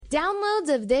Downloads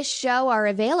of this show are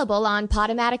available on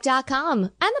Podomatic.com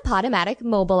and the Podomatic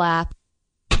mobile app.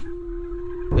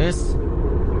 This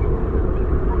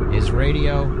is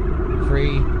Radio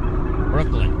Free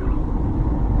Brooklyn.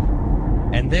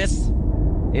 And this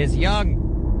is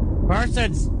Young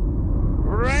Persons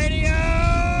Radio!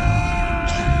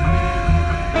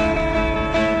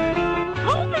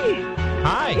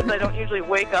 Hi. I don't usually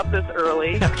wake up this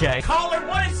early. Okay. Caller,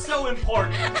 what is so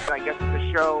important? I guess it's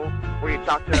a show where you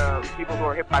talk to people who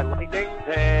are hit by lightning.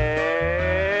 Hey,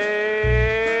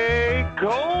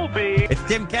 Colby. It's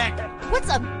Tim Keck. What's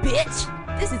up, bitch?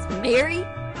 This is Mary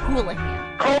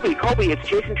Houlihan. Colby, it's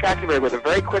Jason Trachtenberg with a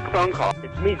very quick phone call.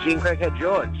 It's me, Gene Craighead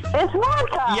George. It's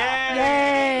Martha.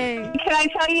 Yay! Can I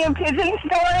tell you a pigeon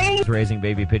story? It's raising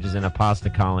baby pigeons in a pasta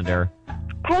colander.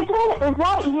 Pigeon, is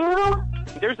that you?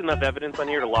 There's enough evidence on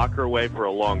here to lock her away for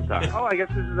a long time. Oh, I guess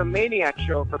this is a maniac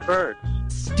show for birds.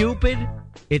 Stupid,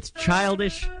 it's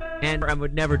childish, and I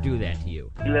would never do that to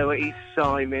you. Lower East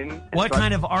Simon. What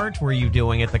kind of art were you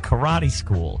doing at the karate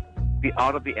school? The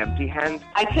art of the empty hand.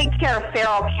 I take care of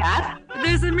feral cats.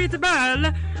 There's a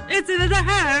meatball. It's in the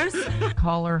house.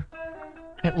 Caller,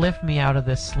 lift me out of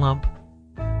this slump.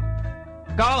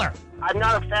 Caller! I'm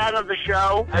not a fan of the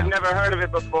show. I've never heard of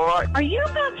it before. Are you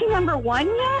about to number one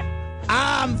yet?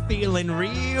 I'm feeling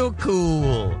real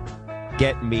cool.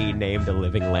 Get me named a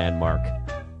living landmark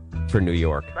for New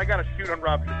York. I got to shoot on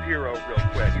Rob Shapiro real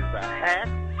quick. He's a hack.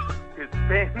 His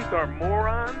fans are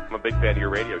morons. I'm a big fan of your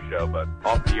radio show, but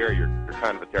off the air, you're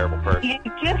kind of a terrible person. You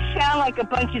just sound like a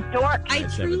bunch of dorks. I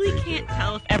truly can't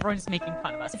tell if everyone's making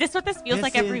fun of us. Is this what this feels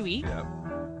like every week? Yep.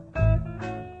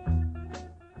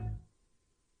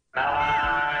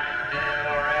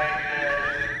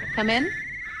 Come in.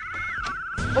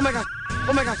 Oh my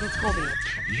gosh, it's Colby.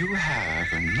 You have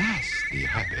a nasty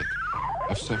habit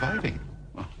of surviving.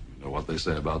 Well, you know what they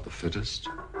say about the fittest?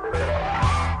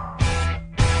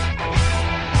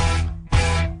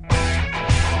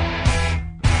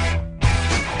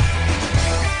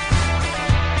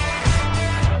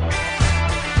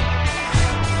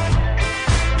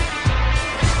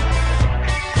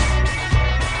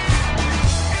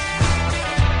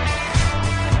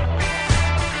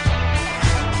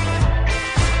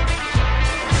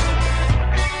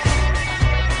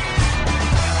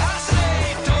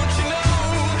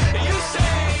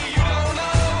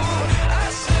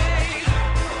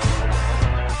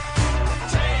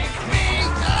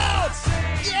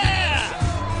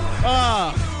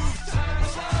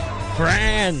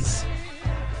 Friends.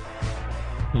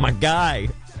 My guy.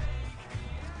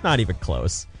 Not even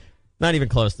close. Not even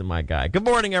close to my guy. Good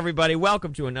morning, everybody.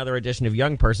 Welcome to another edition of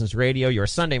Young Persons Radio, your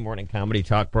Sunday morning comedy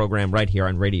talk program right here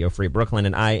on Radio Free Brooklyn.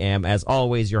 And I am, as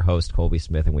always, your host, Colby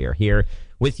Smith, and we are here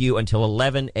with you until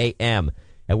 11 a.m.,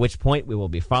 at which point we will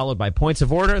be followed by Points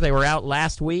of Order. They were out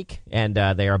last week, and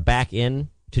they are back in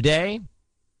today.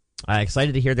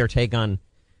 Excited to hear their take on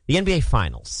the NBA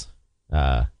Finals.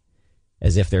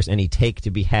 As if there's any take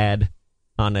to be had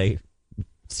on a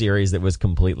series that was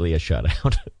completely a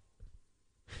shutout.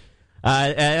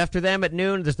 After them at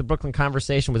noon, there's the Brooklyn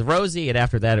Conversation with Rosie, and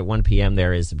after that at 1 p.m.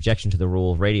 there is Objection to the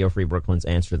Rule, Radio Free Brooklyn's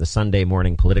answer to the Sunday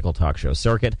morning political talk show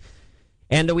circuit.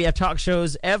 And we have talk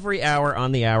shows every hour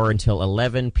on the hour until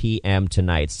 11 p.m.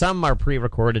 tonight. Some are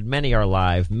pre-recorded, many are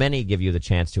live, many give you the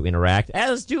chance to interact,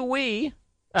 as do we,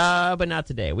 but not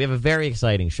today. We have a very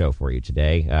exciting show for you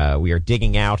today. We are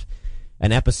digging out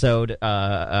an episode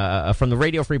from the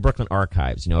Radio Free Brooklyn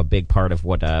archives. You know, a big part of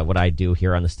what I do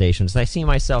here on the station is I see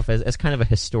myself as kind of a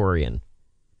historian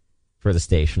for the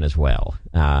station as well.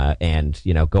 And,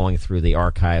 you know, going through the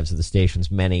archives of the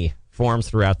station's many forms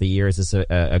throughout the years is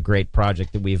a great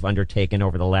project that we've undertaken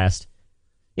over the last,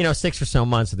 6 or so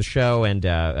months of the show. And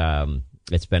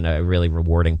it's been a really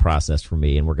rewarding process for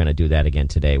me. And we're going to do that again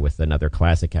today with another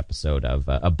classic episode of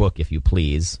A Book, If You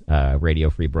Please, Radio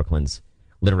Free Brooklyn's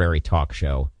literary talk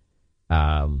show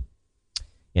in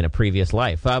a previous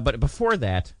life. But before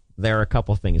that, there are a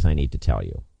couple things I need to tell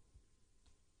you.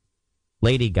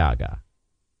 Lady Gaga,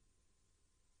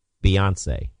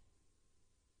 Beyonce,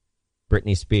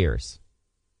 Britney Spears,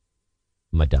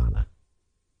 Madonna.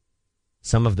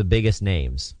 Some of the biggest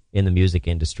names in the music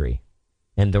industry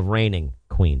and the reigning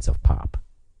queens of pop.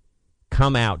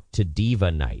 Come out to Diva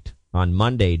Night on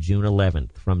Monday, June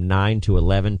 11th, from 9 to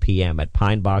 11 p.m. at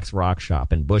Pine Box Rock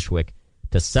Shop in Bushwick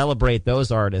to celebrate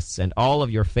those artists and all of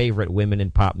your favorite women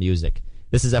in pop music.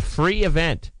 This is a free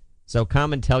event, so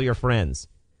come and tell your friends.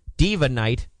 Diva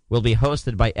Night will be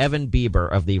hosted by Evan Bieber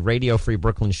of the Radio Free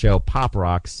Brooklyn show Pop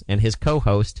Rocks and his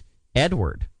co-host,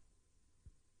 Edward.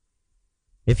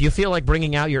 If you feel like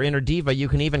bringing out your inner diva, you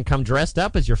can even come dressed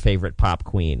up as your favorite pop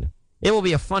queen. It will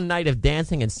be a fun night of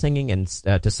dancing and singing and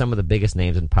to some of the biggest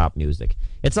names in pop music.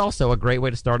 It's also a great way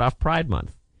to start off Pride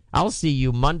Month. I'll see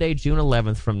you Monday, June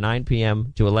 11th from 9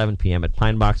 p.m. to 11 p.m. at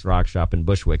Pine Box Rock Shop in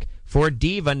Bushwick for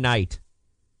Diva Night.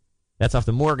 That's off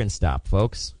the Morgan stop,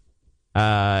 folks.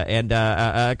 And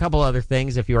a couple other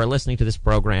things. If you are listening to this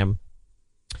program,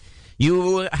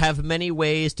 you have many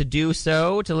ways to do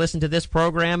so, to listen to this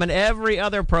program and every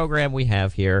other program we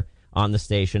have here on the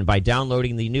station by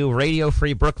downloading the new Radio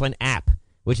Free Brooklyn app,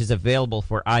 which is available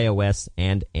for iOS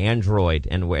and Android.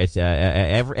 And it's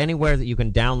anywhere that you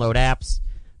can download apps,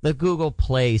 the Google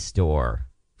Play Store,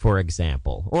 for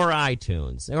example, or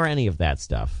iTunes, or any of that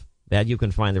stuff, that you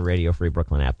can find the Radio Free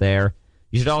Brooklyn app there.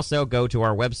 You should also go to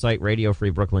our website,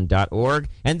 radiofreebrooklyn.org,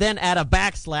 and then add a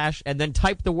 / and then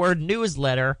type the word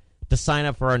newsletter to sign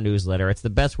up for our newsletter. It's the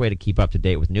best way to keep up to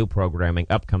date with new programming,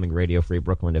 upcoming Radio Free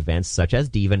Brooklyn events such as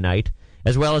Diva Night,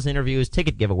 as well as interviews,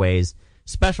 ticket giveaways,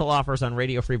 special offers on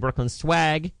Radio Free Brooklyn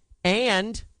swag,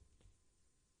 and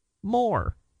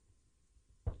more.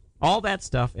 All that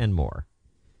stuff and more.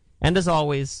 And as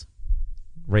always,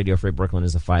 Radio Free Brooklyn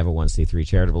is a 501c3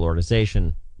 charitable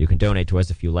organization. You can donate to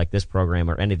us if you like this program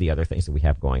or any of the other things that we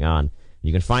have going on.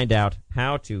 You can find out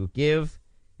how to give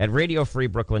at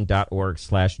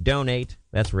radiofreebrooklyn.org/donate.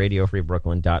 That's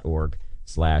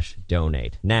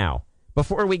radiofreebrooklyn.org/donate. Now,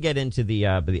 before we get into the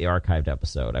archived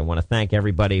episode, I want to thank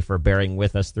everybody for bearing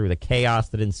with us through the chaos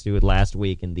that ensued last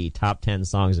week in the Top 10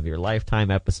 Songs of Your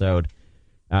Lifetime episode.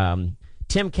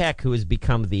 Tim Keck, who has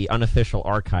become the unofficial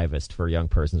archivist for Young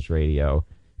Persons Radio,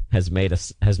 has made a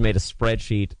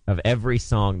spreadsheet of every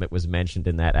song that was mentioned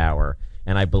in that hour,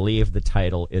 and I believe the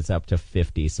title is up to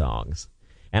 50 songs.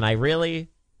 And we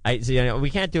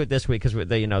can't do it this week because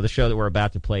the show that we're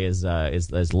about to play is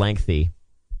lengthy.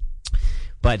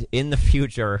 But in the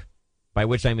future, by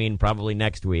which I mean probably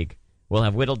next week, we'll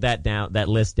have whittled that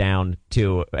list down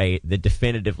to the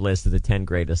definitive list of the 10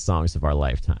 greatest songs of our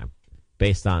lifetime,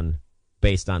 based on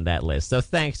that list. So a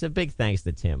big thanks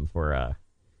to Tim for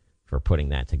putting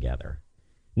that together.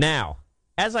 Now,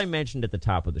 as I mentioned at the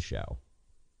top of the show,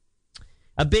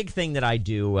 a big thing that I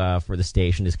do for the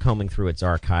station is combing through its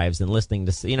archives and listening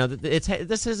to,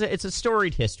 it's a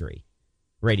storied history,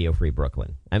 Radio Free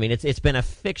Brooklyn. I mean, it's been a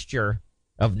fixture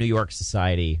of New York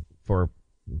society for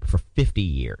 50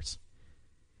 years.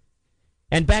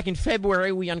 And back in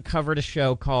February, we uncovered a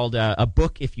show called A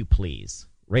Book If You Please,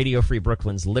 Radio Free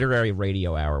Brooklyn's literary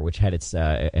radio hour, which had its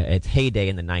heyday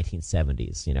in the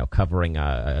 1970s, covering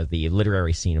the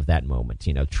literary scene of that moment.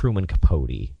 Truman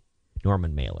Capote,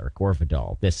 Norman Mailer, Gore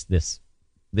Vidal, this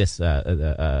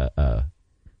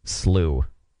slew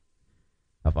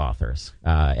of authors.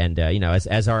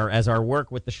 As our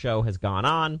work with the show has gone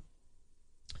on,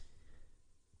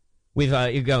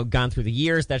 we've gone through the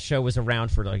years. That show was around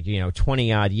for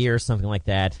 20-odd years, something like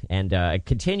that, and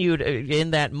continued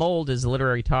in that mold as a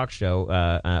literary talk show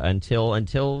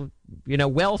until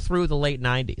well through the late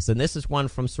 90s. And this is one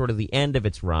from sort of the end of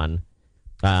its run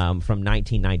from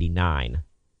 1999.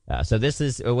 So this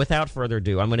is, without further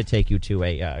ado, I'm going to take you to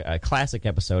a classic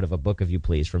episode of A Book of You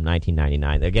Please from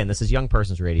 1999. Again, this is Young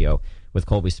Persons Radio with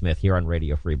Colby Smith here on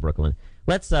Radio Free Brooklyn.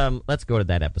 Let's go to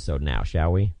that episode now,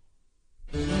 shall we?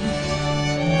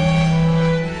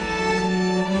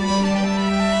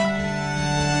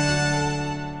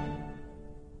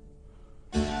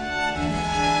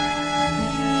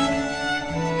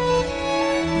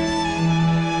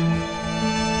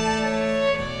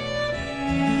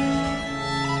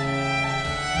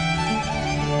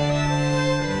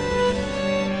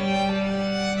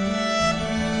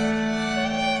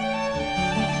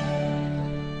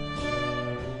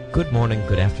 Good morning,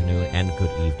 good afternoon, and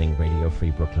good evening, Radio Free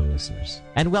Brooklyn listeners.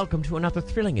 And welcome to another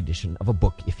thrilling edition of A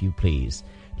Book If You Please,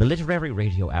 the literary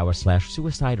radio hour /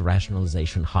 suicide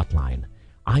rationalization hotline.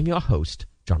 I'm your host,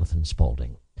 Jonathan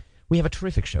Spaulding. We have a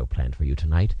terrific show planned for you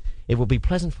tonight. It will be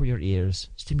pleasant for your ears,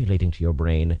 stimulating to your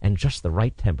brain, and just the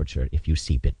right temperature if you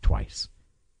seep it twice.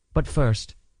 But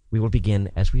first, we will begin,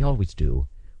 as we always do,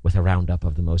 with a roundup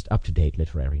of the most up-to-date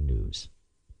literary news.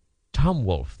 Tom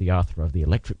Wolfe, the author of the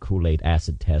Electric Kool-Aid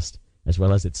Acid Test, as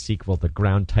well as its sequel, The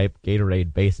Ground-Type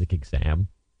Gatorade Basic Exam,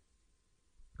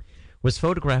 was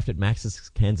photographed at Max's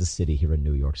Kansas City here in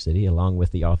New York City, along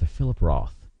with the author Philip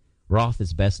Roth. Roth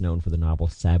is best known for the novel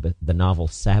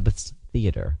Sabbath's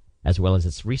Theater, as well as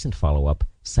its recent follow-up,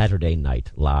 Saturday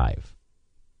Night Live.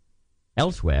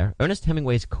 Elsewhere, Ernest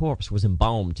Hemingway's corpse was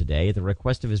embalmed today at the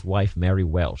request of his wife, Mary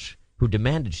Welsh, who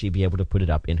demanded she be able to put it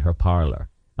up in her parlor.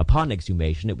 Upon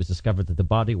exhumation, it was discovered that the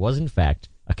body was, in fact,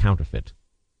 a counterfeit.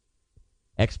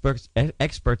 Experts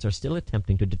are still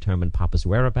attempting to determine Papa's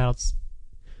whereabouts,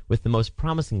 with the most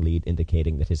promising lead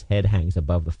indicating that his head hangs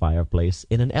above the fireplace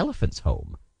in an elephant's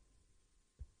home,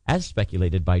 as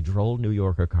speculated by droll New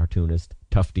Yorker cartoonist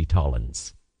Tufty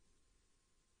Tollins.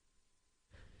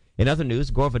 In other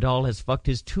news, Gore Vidal has fucked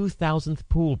his 2,000th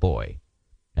pool boy.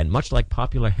 And much like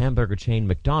popular hamburger chain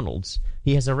McDonald's,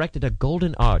 he has erected a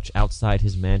golden arch outside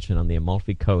his mansion on the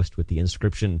Amalfi Coast with the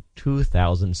inscription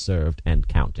 2,000 served and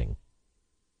counting.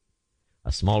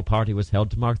 A small party was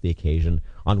held to mark the occasion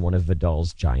on one of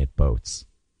Vidal's giant boats.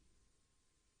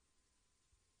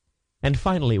 And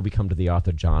finally, we come to the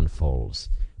author John Fowles,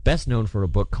 best known for a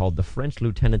book called The French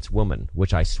Lieutenant's Woman,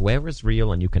 which I swear is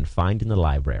real and you can find in the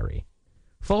library.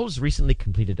 Fowles recently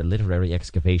completed a literary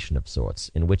excavation of sorts,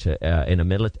 in which, in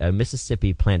a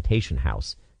Mississippi plantation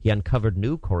house, he uncovered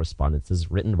new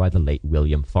correspondences written by the late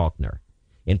William Faulkner.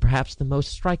 In perhaps the most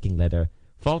striking letter,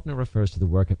 Faulkner refers to the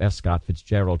work of F. Scott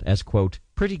Fitzgerald as, quote,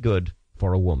 pretty good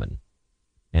for a woman,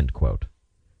 end quote.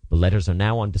 The letters are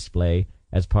now on display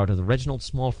as part of the Reginald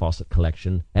Small Fawcett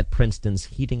collection at Princeton's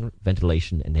Heating,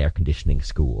 Ventilation, and Air Conditioning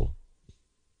School.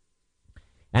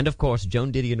 And, of course,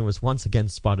 Joan Didion was once again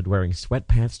spotted wearing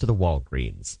sweatpants to the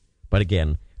Walgreens. But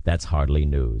again, that's hardly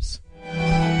news.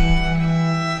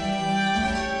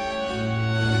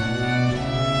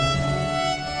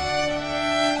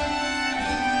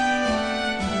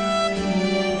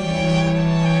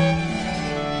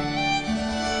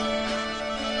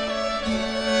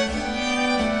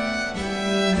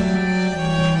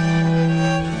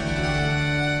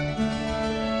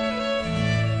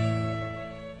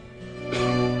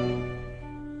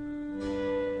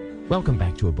 Welcome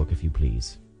back to A Book, If You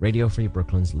Please, Radio Free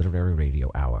Brooklyn's Literary Radio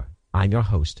Hour. I'm your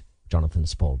host, Jonathan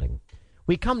Spaulding.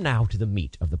 We come now to the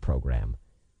meat of the program.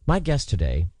 My guest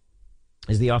today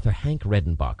is the author Hank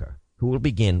Redenbacher, who will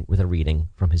begin with a reading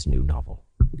from his new novel.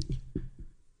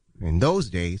 In those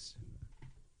days,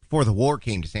 before the war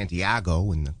came to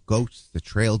Santiago, and the ghosts that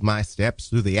trailed my steps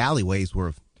through the alleyways were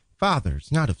of fathers,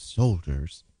 not of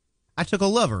soldiers, I took a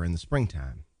lover in the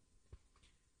springtime.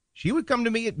 She would come to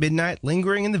me at midnight,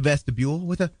 lingering in the vestibule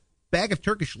with a bag of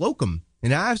Turkish lokum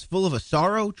and eyes full of a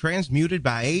sorrow transmuted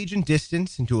by age and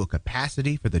distance into a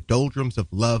capacity for the doldrums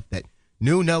of love that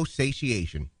knew no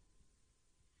satiation.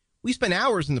 We spent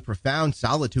hours in the profound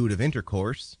solitude of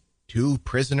intercourse, two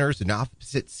prisoners in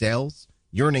opposite cells,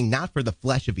 yearning not for the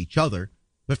flesh of each other,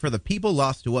 but for the people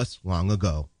lost to us long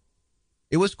ago.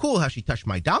 It was cool how she touched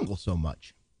my dongle so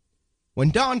much. When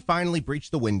dawn finally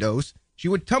breached the windows, she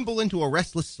would tumble into a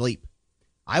restless sleep.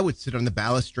 I would sit on the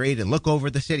balustrade and look over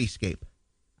the cityscape.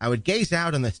 I would gaze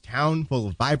out on this town full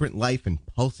of vibrant life and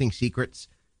pulsing secrets,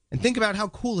 and think about how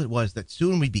cool it was that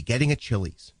soon we'd be getting a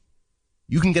Chili's.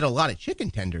 You can get a lot of chicken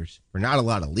tenders for not a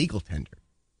lot of legal tender.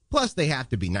 Plus, they have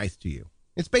to be nice to you.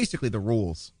 It's basically the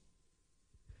rules.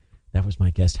 That was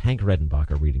my guest, Hank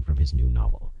Redenbacher, reading from his new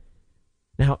novel.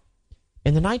 Now,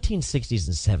 in the 1960s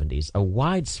and 70s, a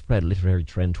widespread literary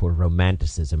trend toward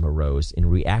romanticism arose in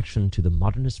reaction to the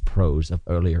modernist prose of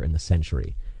earlier in the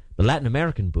century. The Latin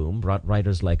American boom brought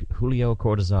writers like Julio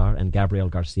Cortázar and Gabriel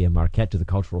Garcia Marquez to the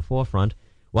cultural forefront,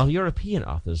 while European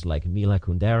authors like Mila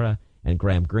Kundera and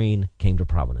Graham Greene came to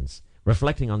prominence,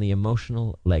 reflecting on the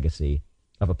emotional legacy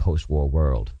of a post-war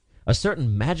world. A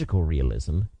certain magical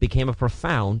realism became a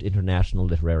profound international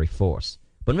literary force.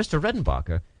 But Mr.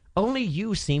 Redenbacher, only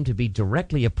you seem to be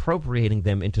directly appropriating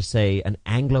them into, say, an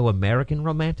Anglo-American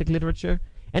romantic literature.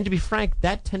 And to be frank,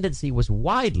 that tendency was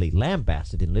widely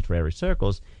lambasted in literary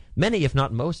circles. Many, if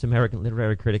not most, American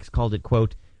literary critics called it,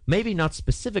 quote, maybe not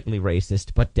specifically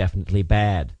racist, but definitely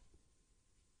bad.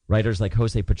 Writers like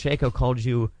Jose Pacheco called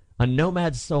you a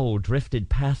nomad soul drifted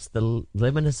past the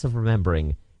liminus of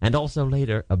remembering, and also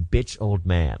later, a bitch old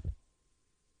man.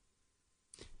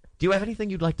 Do you have anything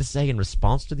you'd like to say in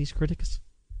response to these critics?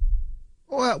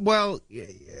 Well, you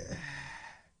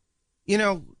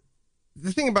know,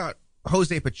 the thing about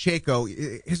Jose Pacheco,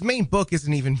 his main book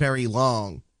isn't even very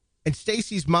long. And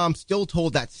Stacy's mom still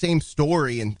told that same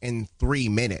story in 3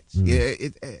 minutes.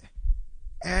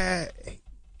 There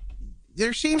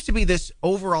seems to be this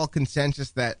overall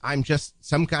consensus that I'm just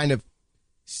some kind of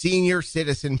senior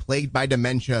citizen plagued by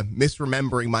dementia,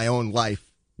 misremembering my own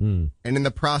life. And in the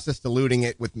process diluting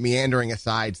it with meandering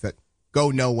asides that go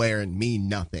nowhere and mean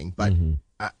nothing. But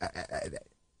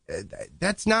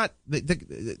that's not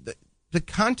the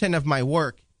content of my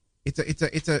work. It's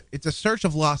a search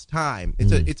of lost time.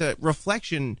 It's a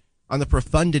reflection on the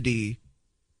profundity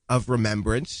of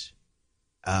remembrance,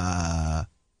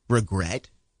 regret,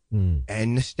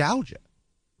 and nostalgia.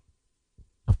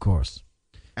 Of course.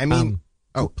 I mean,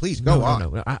 please go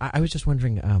on. No. I was just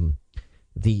wondering,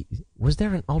 was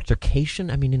there an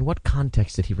altercation? I mean, in what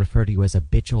context did he refer to you as a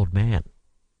bitch old man?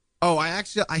 Oh,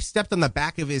 I stepped on the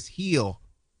back of his heel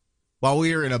while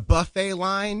we were in a buffet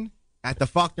line at the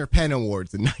Faulkner Pen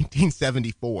Awards in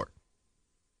 1974.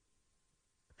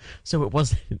 So it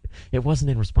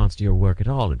wasn't in response to your work at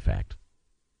all, in fact.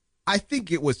 I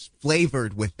think it was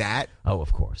flavored with that. Oh,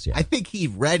 of course, yeah. I think he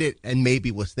read it and maybe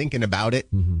was thinking about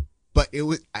it. Mm-hmm. But it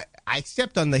was I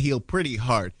stepped on the heel pretty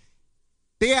hard.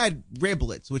 They had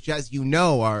riblets, which, as you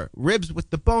know, are ribs with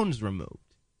the bones removed.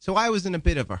 So I was in a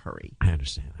bit of a hurry. I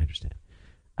understand.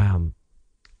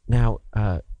 Now,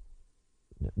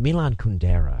 Milan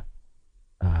Kundera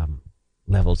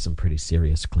leveled some pretty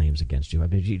serious claims against you. I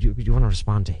mean, do you want to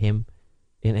respond to him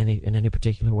in any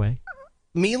particular way?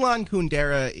 Milan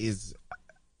Kundera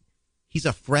he's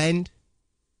a friend.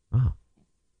 Oh.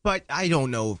 But I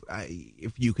don't know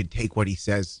if you could take what he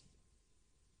says.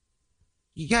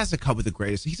 He has to come with the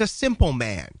greatest. He's a simple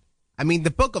man. I mean,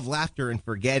 the Book of Laughter and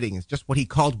Forgetting is just what he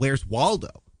called Where's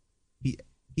Waldo.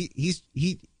 He's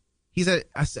a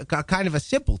kind of a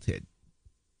simpleton.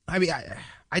 I mean,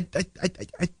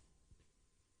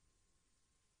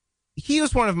 he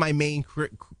was one of my main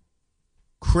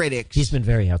critics. He's been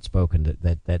very outspoken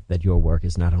that your work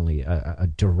is not only a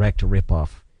direct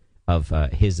ripoff of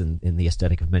his in the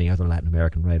aesthetic of many other Latin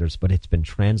American writers, but it's been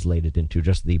translated into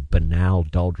just the banal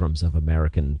doldrums of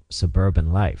American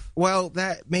suburban life. Well,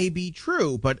 that may be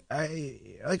true, but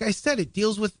like I said, it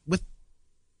deals with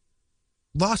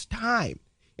lost time.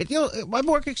 My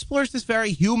work explores this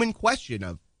very human question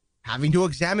of having to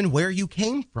examine where you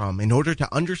came from in order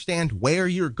to understand where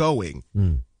you're going,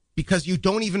 because you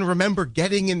don't even remember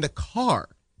getting in the car,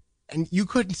 and you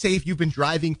couldn't say if you've been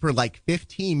driving for like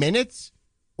 15 minutes.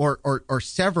 Or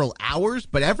several hours,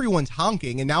 but everyone's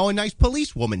honking, and now a nice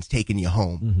policewoman's taking you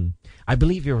home. Mm-hmm. I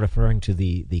believe you're referring to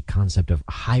the concept of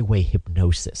highway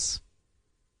hypnosis.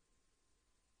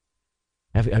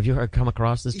 Have you come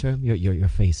across this term? Your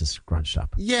face is scrunched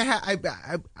up. Yeah,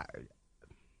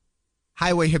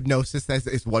 highway hypnosis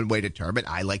is one way to term it.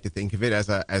 I like to think of it as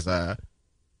a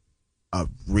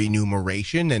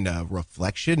remuneration and a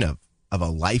reflection of a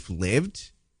life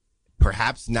lived,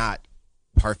 perhaps not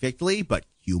perfectly, but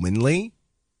humanly.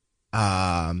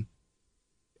 And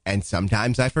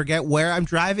sometimes I forget where I'm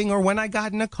driving or when I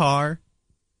got in a car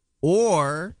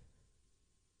or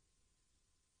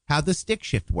how the stick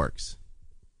shift works.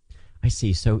 I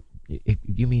see. So if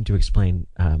you mean to explain,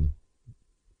 Mr.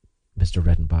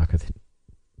 Redenbacher, that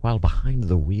while behind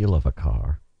the wheel of a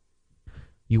car,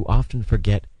 you often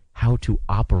forget how to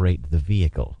operate the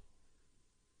vehicle.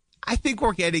 I think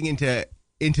we're getting into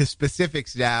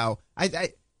specifics now.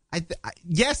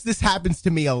 Yes, this happens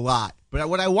to me a lot, but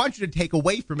what I want you to take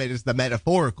away from it is the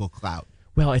metaphorical clout.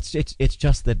 Well, it's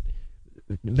just that,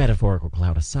 metaphorical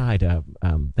clout aside,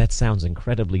 that sounds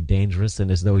incredibly dangerous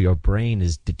and as though your brain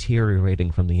is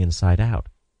deteriorating from the inside out.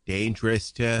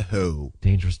 Dangerous to who?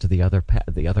 Dangerous to the other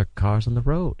cars on the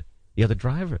road, the other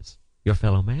drivers, your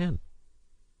fellow man.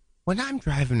 When I'm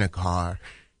driving a car,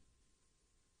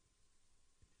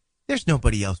 there's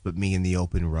nobody else but me in the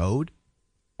open road.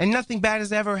 And nothing bad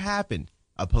has ever happened.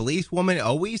 A policewoman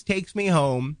always takes me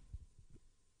home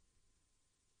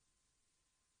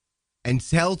and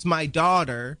tells my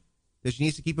daughter that she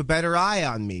needs to keep a better eye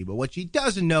on me. But what she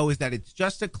doesn't know is that it's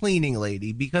just a cleaning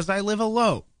lady because I live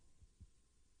alone.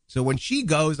 So when she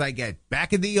goes, I get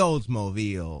back in the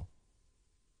Oldsmobile.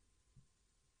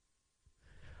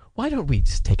 Why don't we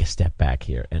just take a step back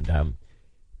here and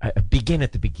begin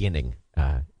at the beginning,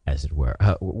 as it were.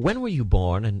 When were you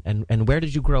born, and where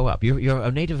did you grow up? You're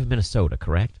a native of Minnesota,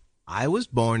 correct? I was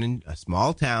born in a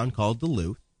small town called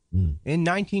Duluth in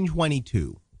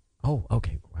 1922. Oh,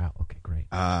 okay. Wow. Okay, great.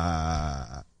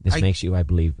 This makes you, I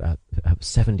believe,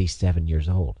 77 years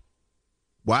old.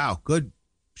 Wow, good.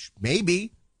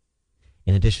 Maybe.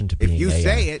 In addition to being if you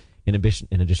say it. In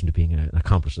addition to being an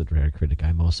accomplished literary critic,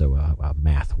 I'm also a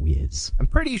math whiz. I'm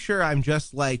pretty sure I'm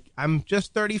just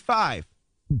 35.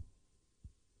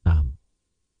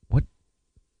 What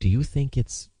do you think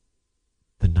it's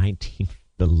the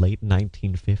late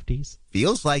 1950s?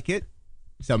 Feels like it.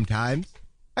 Sometimes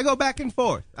I go back and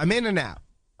forth. I'm in and out.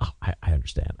 Oh, I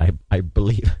understand. I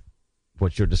believe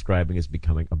what you're describing is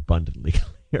becoming abundantly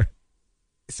clear.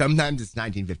 Sometimes it's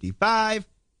 1955.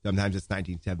 Sometimes it's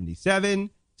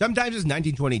 1977. Sometimes it's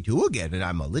 1922 again, and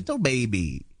I'm a little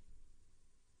baby.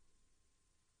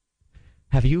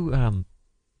 Have you,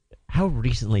 how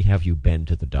recently have you been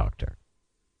to the doctor?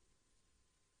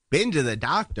 Been to the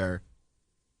doctor?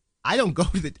 I don't go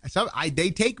to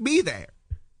they take me there.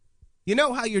 You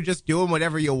know how you're just doing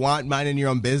whatever you want, minding your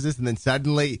own business, and then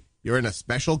suddenly you're in a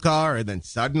special car, and then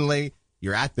suddenly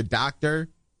you're at the doctor,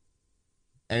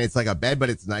 and it's like a bed, but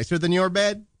it's nicer than your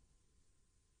bed?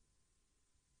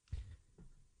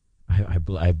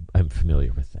 I'm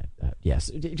familiar with that.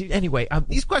 Yes. Anyway,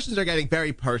 These questions are getting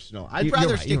very personal. I'd you're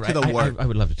rather right, stick you're to right. the work. I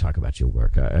would love to talk about your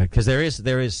work because there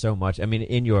is so much. I mean,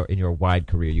 in your wide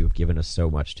career, you've given us so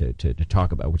much to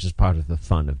talk about, which is part of the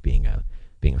fun of being a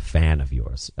fan of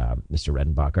yours, Mr.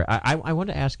 Redenbacher. I want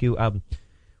to ask you,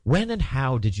 when and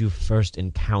how did you first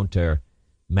encounter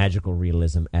magical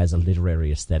realism as a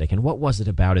literary aesthetic, and what was it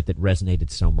about it that resonated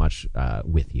so much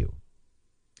with you?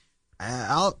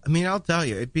 I'll tell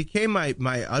you, it became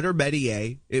my utter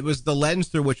métier. It was the lens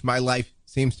through which my life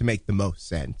seems to make the most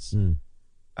sense.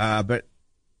 But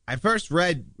I first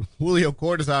read Julio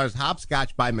Cortázar's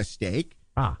Hopscotch by mistake.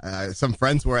 Some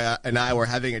friends and I were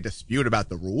having a dispute about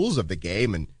the rules of the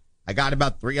game, and I got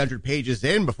about 300 pages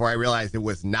in before I realized it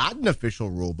was not an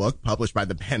official rule book published by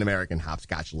the Pan American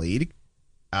Hopscotch League.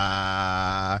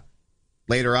 Later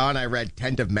on, I read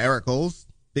Tent of Miracles,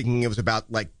 thinking it was about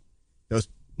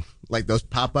those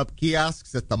pop-up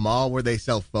kiosks at the mall where they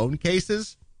sell phone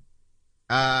cases.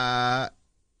 And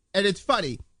it's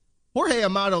funny. Jorge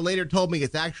Amado later told me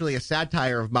it's actually a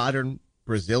satire of modern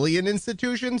Brazilian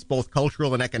institutions, both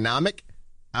cultural and economic.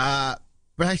 But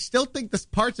I still think the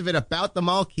parts of it about the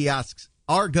mall kiosks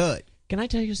are good. Can I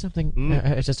tell you something?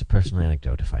 It's just a personal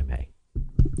anecdote, if I may.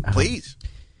 Please.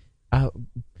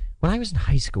 When I was in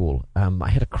high school, I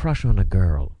had a crush on a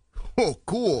girl. Oh,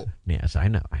 cool. Yes, I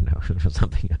know.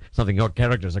 something your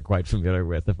characters are quite familiar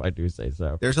with, if I do say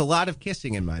so. There's a lot of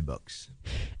kissing in my books.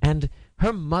 And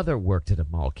her mother worked at a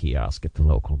mall kiosk at the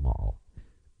local mall.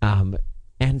 I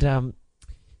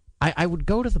would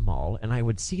go to the mall, and I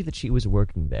would see that she was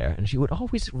working there, and she would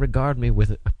always regard me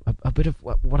with a bit of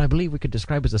what I believe we could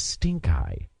describe as a stink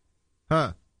eye.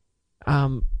 Huh.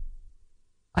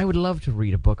 I would love to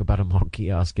read a book about a mall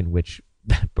kiosk in which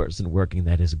that person working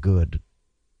that is good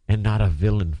and not a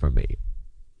villain for me.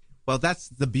 Well, that's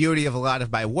the beauty of a lot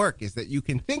of my work, is that you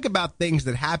can think about things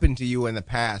that happened to you in the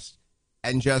past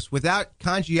and just, without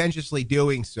conscientiously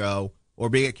doing so or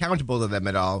being accountable to them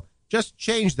at all, just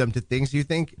change them to things you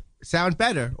think sound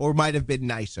better or might have been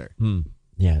nicer.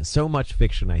 Yeah, so much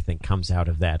fiction, I think, comes out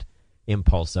of that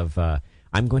impulse of,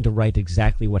 I'm going to write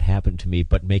exactly what happened to me,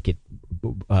 but make it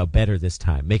better this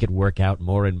time. Make it work out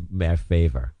more in my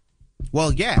favor.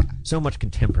 Well, yeah. So much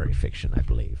contemporary fiction, I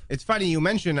believe. It's funny you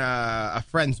mention a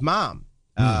friend's mom.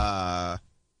 Well,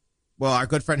 our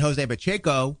good friend Jose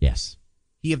Pacheco. Yes.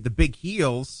 He of the Big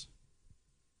Heels.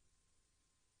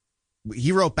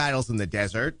 He wrote Battles in the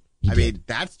Desert. I mean,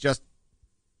 that's just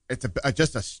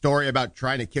a story about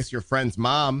trying to kiss your friend's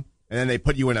mom, and then they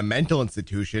put you in a mental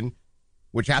institution,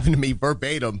 which happened to me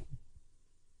verbatim.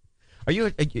 Are you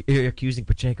accusing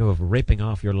Pacheco of ripping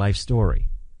off your life story?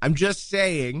 I'm just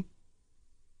saying,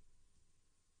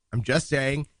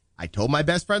 I told my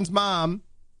best friend's mom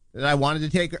that I wanted to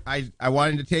take her, I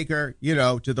wanted to take her,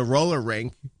 to the roller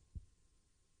rink.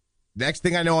 Next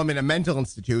thing I know, I'm in a mental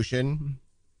institution.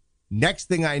 Next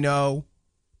thing I know,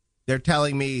 they're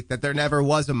telling me that there never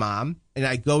was a mom, and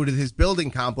I go to this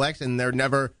building complex, and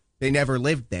they never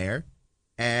lived there,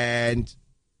 and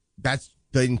that's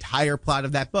the entire plot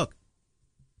of that book.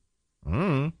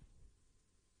 Who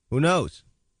knows?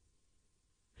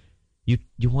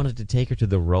 You wanted to take her to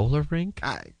the roller rink?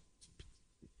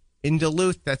 In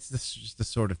Duluth, that's just the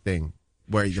sort of thing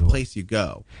where the place you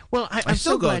go. Well, I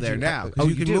still go there now because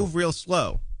you can move real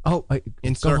slow.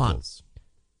 In circles.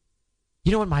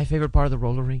 You know what my favorite part of the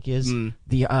roller rink is?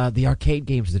 The arcade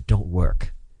games that don't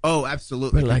work. Oh,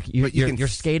 absolutely. Like you're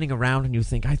skating around and you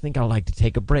think, I think I'd like to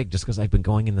take a break just because I've been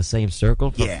going in the same circle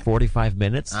for 45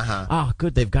 minutes. Oh,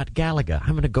 good. They've got Galaga.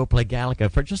 I'm going to go play Galaga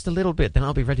for just a little bit. Then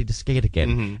I'll be ready to skate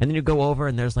again. And then you go over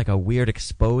and there's like a weird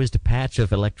exposed patch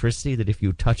of electricity that if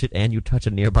you touch it and you touch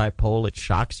a nearby pole, it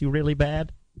shocks you really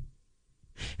bad.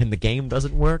 And the game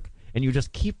doesn't work. And you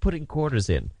just keep putting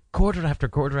quarters in. Quarter after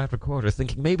quarter after quarter,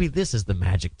 thinking maybe this is the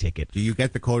magic ticket. Do you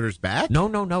get the quarters back?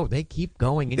 No. They keep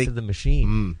going into the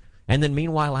machine. And then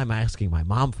meanwhile, I'm asking my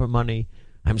mom for money.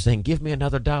 I'm saying, give me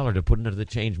another $1 to put into the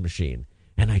change machine.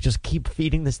 And I just keep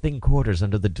feeding this thing quarters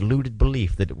under the deluded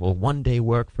belief that it will one day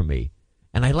work for me.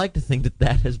 And I like to think that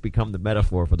that has become the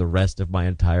metaphor for the rest of my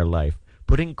entire life.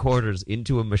 Putting quarters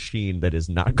into a machine that is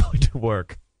not going to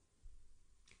work.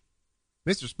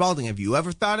 Mr. Spaulding, have you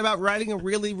ever thought about writing a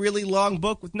really, really long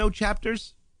book with no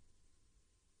chapters?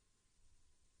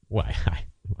 Why,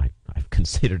 I've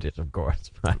considered it, of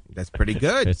course. That's pretty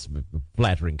good. It's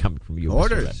flattering coming from you,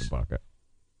 Orders. Mr. Redenbacher.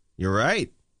 You're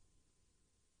right.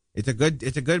 It's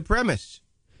a good premise.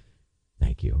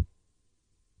 Thank you.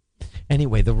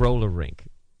 Anyway, the roller rink.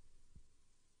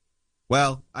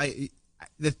 Well,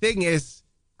 the thing is,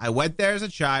 I went there as a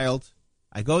child.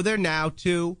 I go there now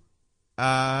too.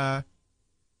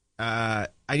 I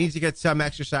need to get some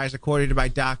exercise according to my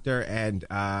doctor, and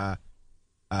aqua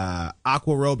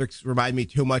aerobics remind me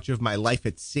too much of my life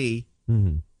at sea.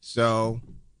 Mm-hmm. So,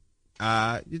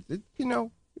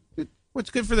 what's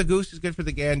good for the goose is good for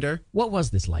the gander. What was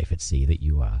this life at sea that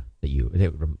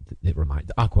remind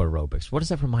the aqua aerobics? What does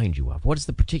that remind you of? What is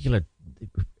the particular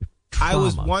trauma? I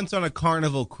was once on a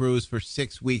Carnival cruise for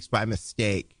 6 weeks by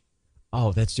mistake.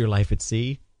 Oh, that's your life at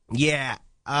sea? Yeah.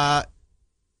 I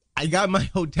got my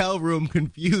hotel room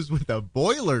confused with a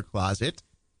boiler closet,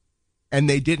 and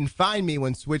they didn't find me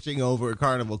when switching over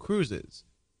Carnival cruises.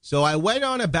 So I went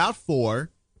on about 4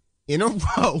 in a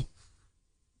row.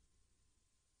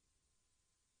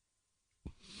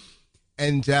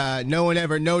 And no one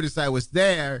ever noticed I was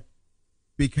there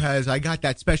because I got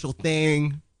that special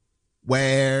thing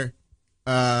where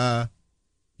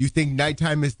you think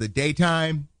nighttime is the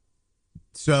daytime.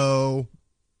 So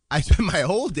I spent my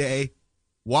whole day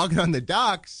walking on the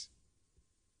docks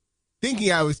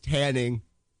thinking I was tanning,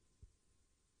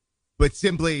 but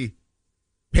simply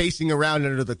pacing around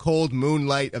under the cold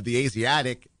moonlight of the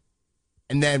Asiatic,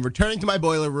 and then returning to my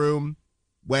boiler room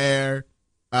where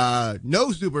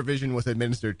no supervision was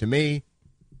administered to me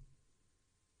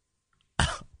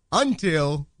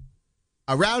until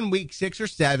around week 6 or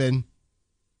 7.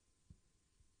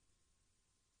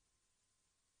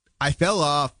 I fell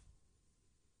off,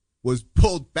 was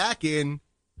pulled back in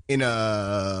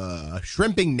a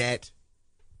shrimping net,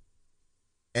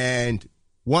 and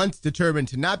once determined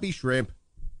to not be shrimp,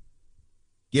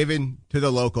 given to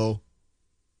the local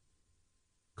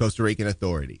Costa Rican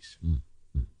authorities.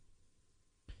 Mm-hmm.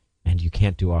 And you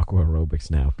can't do aqua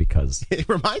aerobics now because it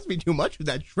reminds me too much of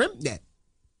that shrimp net.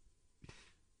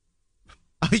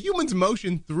 A human's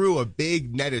motion through a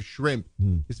big net of shrimp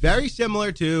is very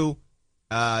similar to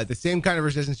the same kind of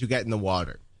resistance you get in the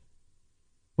water.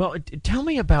 Well, tell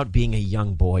me about being a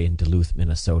young boy in Duluth,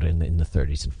 Minnesota in the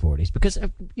 30s and 40s, because,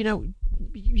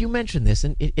 you mentioned this,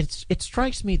 and it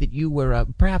strikes me that you were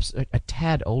perhaps a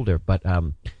tad older, but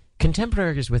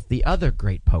contemporaries with the other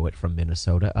great poet from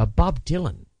Minnesota, Bob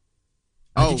Dylan.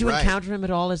 Did you encounter him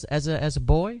at all as a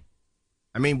boy?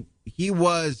 I mean, he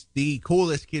was the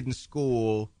coolest kid in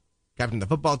school, captain of the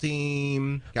football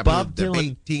team, captain of the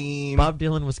debate team. Bob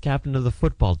Dylan was captain of the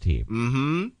football team.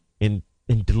 Mm-hmm.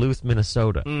 In Duluth,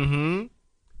 Minnesota. Mm-hmm.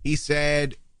 He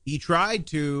said he tried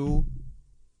to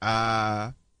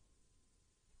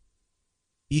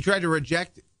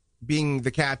reject being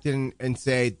the captain and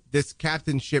say this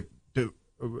captainship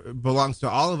belongs to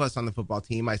all of us on the football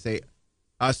team. I say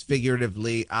us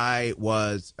figuratively. I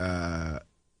worked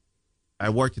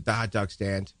at the hot dog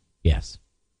stand. Yes.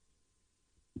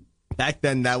 Back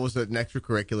then, that was an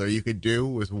extracurricular you could do,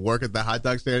 was work at the hot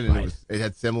dog stand, and it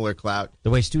had similar clout. The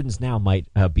way students now might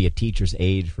be a teacher's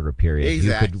aide for a period.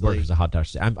 Exactly. You could work as a hot dog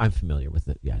stand. I'm familiar with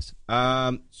it, yes.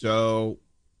 So,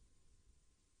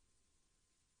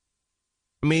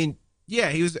 I mean, yeah,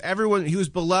 he was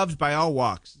beloved by all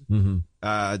walks. Mm-hmm.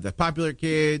 The popular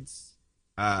kids,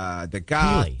 the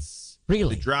goths.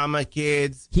 Really? The drama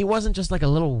kids. He wasn't just like a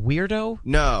little weirdo?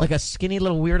 No. Like a skinny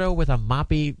little weirdo with a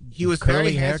moppy, he was curly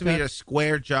very handsome. He haircut? had a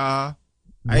square jaw.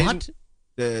 What?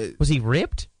 Was he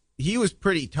ripped? He was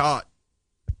pretty taut.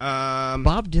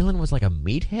 Bob Dylan was like a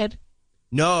meathead?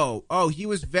 No. Oh, he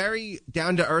was very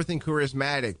down to earth and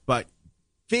charismatic, but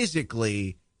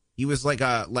physically, he was like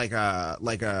a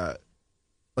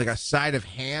side of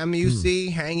ham you see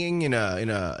hanging in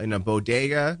a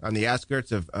bodega on the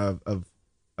outskirts of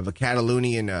a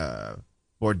Catalonian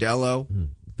bordello.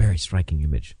 Very striking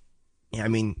image. Yeah, I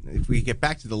mean, if we get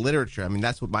back to the literature, I mean,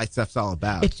 that's what my stuff's all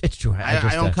about. It's true.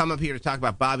 I don't come up here to talk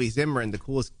about Bobby Zimmerman, the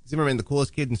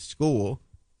coolest kid in school,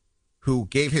 who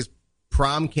gave his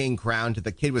prom king crown to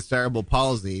the kid with cerebral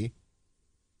palsy,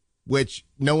 which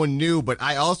no one knew, but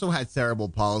I also had cerebral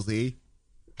palsy.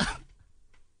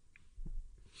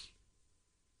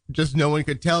 Just no one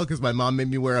could tell because my mom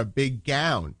made me wear a big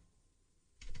gown.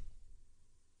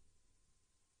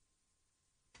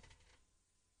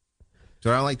 So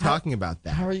I don't like talking about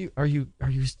that. How are you?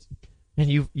 And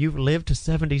you've lived to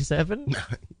 77?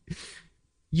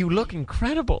 You look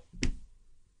incredible.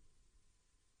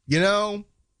 You know,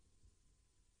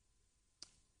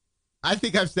 I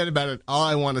think I've said about it all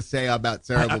I want to say about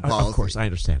cerebral palsy. Of course, I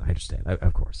understand.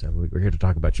 Of course, we're here to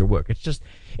talk about your work. It's just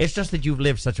that you've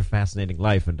lived such a fascinating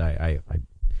life, and I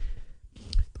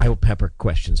will pepper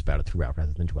questions about it throughout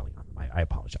rather than dwelling on them. I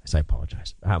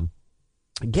apologize.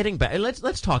 Getting back,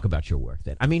 let's talk about your work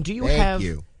then. I mean, do you have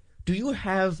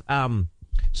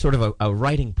sort of a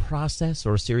writing process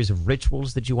or a series of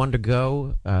rituals that you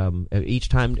undergo each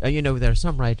time? There are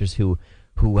some writers who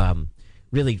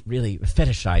really, really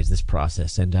fetishize this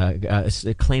process and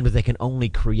claim that they can only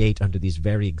create under these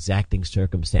very exacting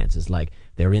circumstances. Like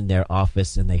they're in their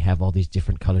office and they have all these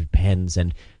different colored pens,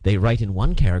 and they write in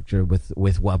one character with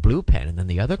a blue pen and then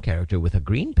the other character with a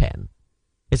green pen.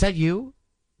 Is that you?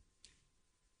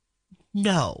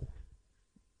 No.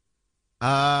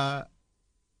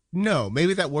 No.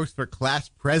 Maybe that works for class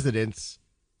presidents,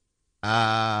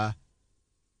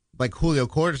 like Julio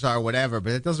Cortázar or whatever,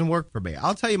 but it doesn't work for me.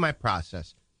 I'll tell you my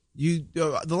process.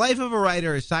 The life of a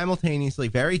writer is simultaneously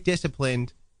very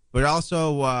disciplined, but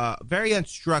also very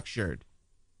unstructured.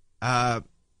 So,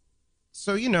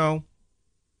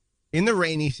 in the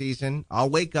rainy season, I'll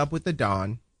wake up with the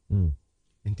dawn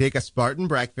and take a Spartan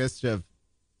breakfast of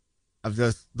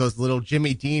those little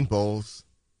Jimmy Dean bowls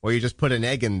where you just put an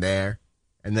egg in there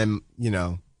and then,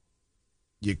 you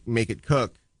make it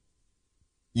cook.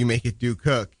 You make it do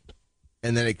cook.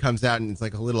 And then it comes out and it's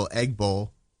like a little egg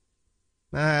bowl.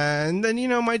 And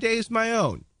then, my day is my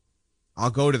own. I'll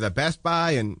go to the Best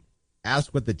Buy and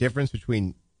ask what the difference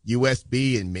between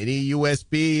USB and mini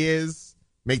USB is.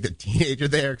 Make the teenager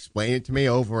there explain it to me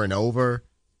over and over.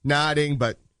 Nodding,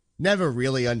 but never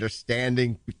really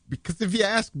understanding. Because if you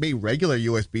ask me, regular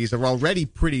USBs are already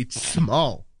pretty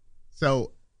small.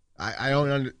 So I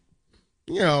don't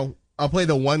I'll play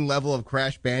the one level of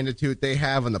Crash Bandicoot they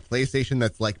have on the PlayStation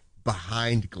that's like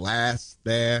behind glass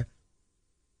there.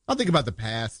 I'll think about the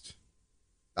past.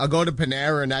 I'll go to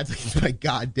Panera and that's like my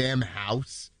goddamn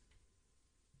house.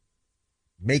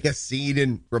 Make a scene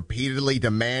and repeatedly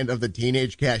demand of the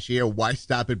teenage cashier, why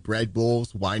stop at bread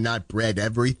bowls? Why not bread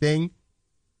everything?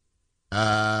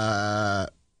 I'll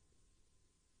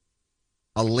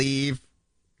leave,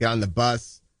 get on the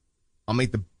bus. I'll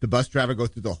make the bus driver go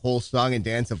through the whole song and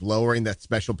dance of lowering that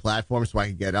special platform so I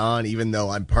can get on, even though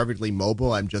I'm perfectly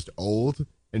mobile. I'm just old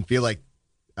and feel like,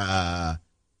 I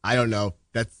don't know,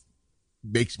 that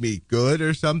makes me good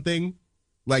or something.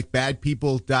 Like bad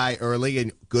people die early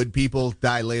and good people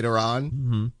die later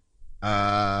on.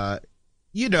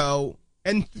 Mm-hmm.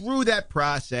 And through that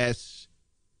process,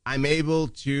 I'm able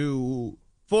to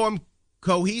form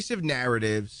cohesive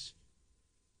narratives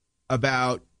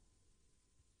about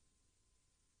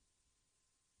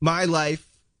my life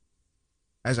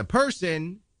as a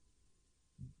person,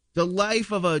 the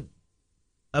life of a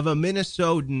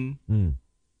Minnesotan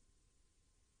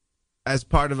as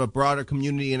part of a broader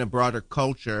community and a broader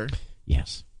culture.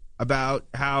 Yes. About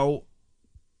how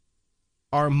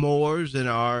our mores and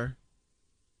our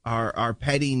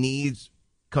petty needs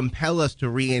compel us to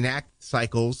reenact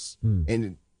cycles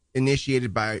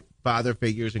initiated by father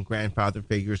figures and grandfather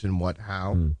figures and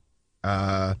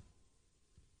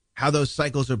how those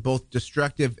cycles are both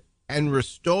destructive and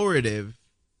restorative,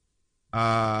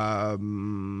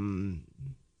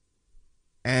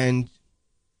 and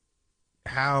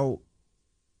how,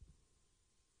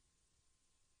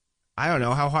 I don't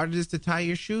know, how hard it is to tie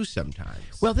your shoes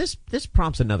sometimes. Well, this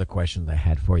prompts another question that I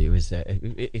had for you. Is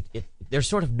there's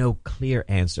sort of no clear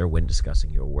answer when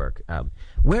discussing your work.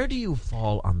 Where do you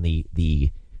fall on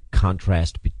the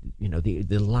contrast,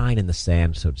 the line in the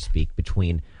sand, so to speak,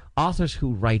 between authors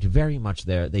who write very much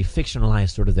they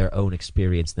fictionalize sort of their own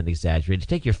experience, then exaggerate?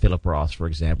 Take your Philip Roth, for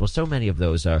example. So many of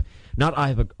those are not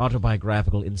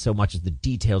autobiographical in so much as the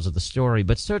details of the story,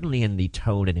 but certainly in the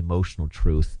tone and emotional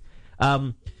truth.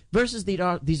 Versus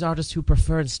these artists who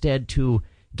prefer instead to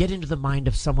get into the mind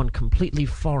of someone completely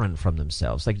foreign from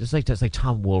themselves, like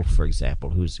Tom Wolfe, for example,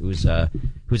 whose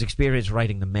experience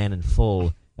writing The Man in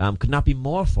Full could not be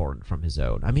more foreign from his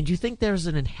own. I mean, do you think there's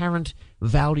an inherent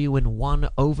value in one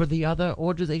over the other,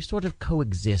 or do they sort of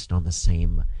coexist on the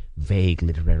same vague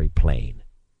literary plane?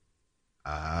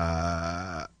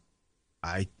 I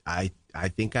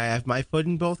think I have my foot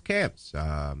in both camps.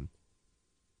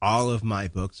 All of my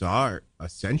books are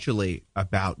essentially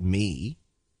about me,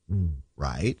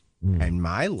 right? And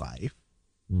my life,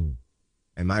 and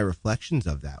my reflections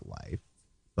of that life.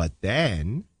 But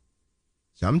then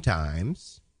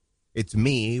sometimes it's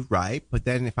me, right? But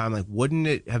then if I'm like, wouldn't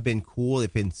it have been cool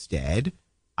if instead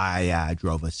I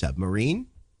drove a submarine?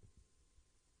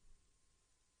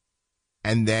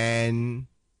 And then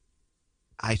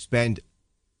I spend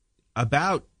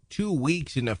about 2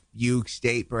 weeks in a fugue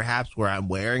state, perhaps, where I'm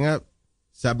wearing a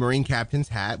submarine captain's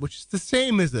hat, which is the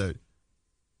same as a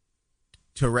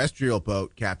terrestrial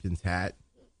boat captain's hat.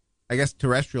 I guess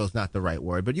terrestrial is not the right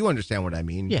word, but you understand what I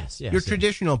mean. Yes. Your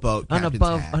traditional boat captain's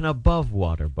hat. An above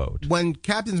water boat. When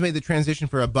captains made the transition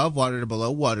from above water to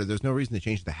below water, there's no reason to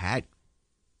change the hat,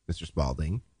 Mr.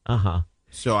 Spaulding. Uh-huh.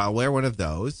 So I'll wear one of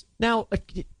those. Now,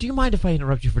 do you mind if I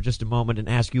interrupt you for just a moment and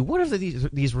ask you, what are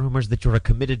these rumors that you're a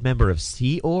committed member of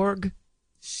Sea Org?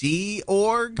 Sea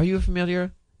Org? Are you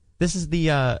familiar? This is the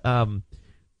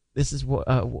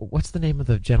what's the name of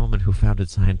the gentleman who founded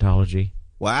Scientology?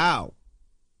 Wow.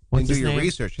 What's And do his your name?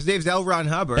 research. His name's L. Ron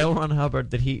Hubbard. L. Ron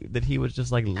Hubbard. That he was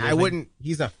just like living.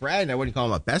 He's a friend. I wouldn't call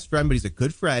him a best friend, but he's a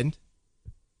good friend.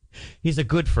 He's a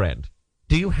good friend.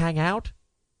 Do you hang out?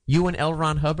 You and L.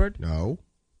 Ron Hubbard? No.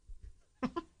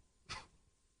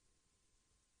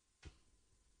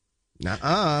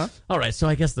 Nuh-uh. All right, so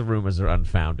I guess the rumors are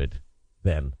unfounded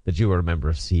then, that you were a member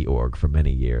of Sea Org for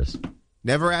many years.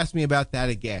 Never ask me about that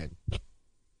again.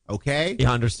 Okay?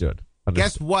 Yeah, understood.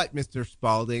 Guess what, Mr.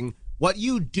 Spaulding? What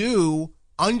you do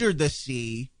under the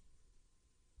sea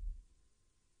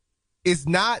is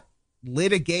not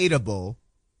litigatable.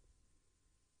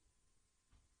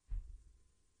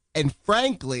 And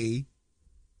frankly,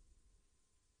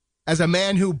 as a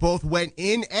man who both went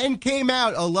in and came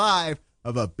out alive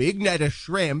of a big net of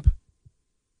shrimp,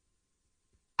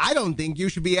 I don't think you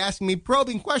should be asking me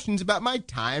probing questions about my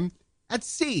time at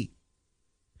sea.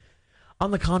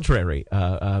 On the contrary,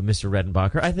 Mr.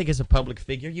 Redenbacher, I think as a public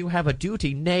figure, you have a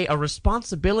duty, nay, a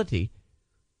responsibility,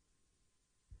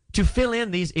 to fill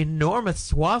in these enormous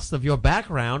swaths of your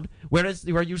background where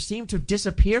you seem to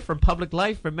disappear from public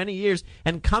life for many years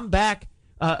and come back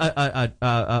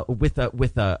with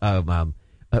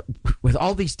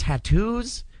all these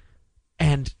tattoos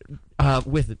and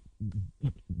with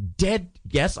dead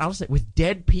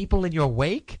people in your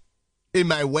wake. In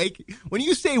my wake? When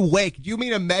you say wake, do you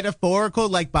mean a metaphorical,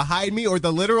 like behind me, or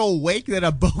the literal wake that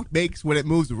a boat makes when it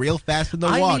moves real fast in the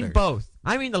water? I mean both.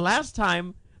 I mean the last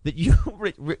time that you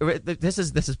this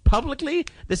is publicly,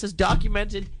 this is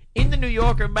documented in the New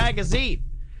Yorker magazine,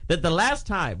 that the last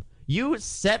time you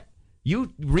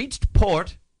reached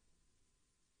port,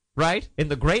 right, in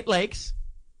the Great Lakes.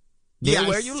 Yeah,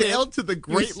 where I you sailed lived, to the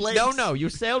Great Lakes. No, you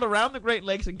sailed around the Great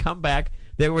Lakes and come back.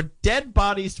 There were dead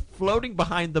bodies floating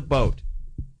behind the boat.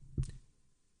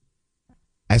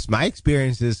 As my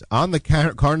experiences on the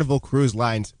Carnival Cruise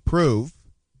Lines prove,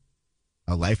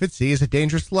 a life at sea is a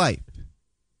dangerous life.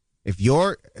 If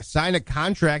you sign a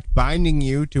contract binding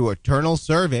you to eternal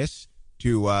service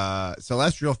to a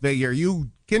celestial figure you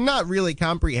cannot really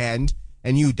comprehend,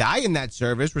 and you die in that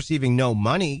service receiving no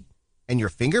money, and your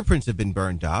fingerprints have been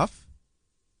burned off,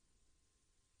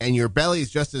 and your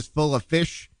belly's just as full of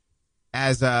fish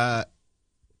as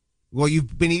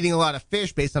you've been eating a lot of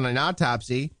fish based on an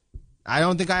autopsy, I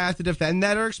don't think I have to defend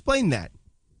that or explain that.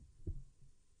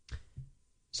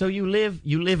 So you live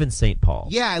in St. Paul.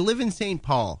 Yeah, I live in St.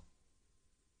 Paul.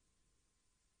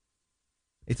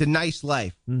 It's a nice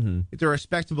life. Mm-hmm. It's a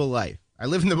respectable life. I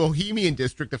live in the Bohemian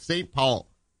district of St. Paul.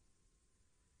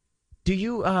 Do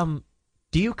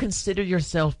you consider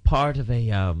yourself part of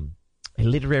a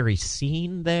literary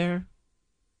scene there?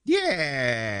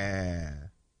 Yeah.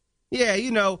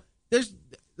 Yeah, there's,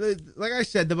 like I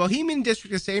said, the Bohemian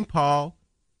district of St. Paul,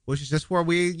 which is just where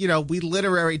we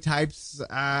literary types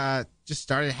just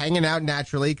started hanging out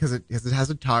naturally because it has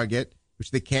a target,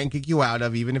 which they can't kick you out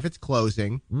of even if it's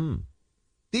closing. Mm.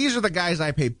 These are the guys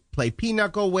I play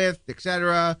pinochle with,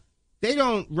 etc. They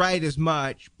don't write as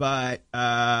much, but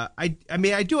I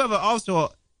do have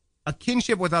also a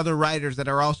kinship with other writers that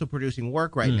are also producing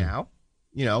work right now.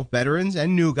 Veterans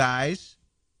and new guys.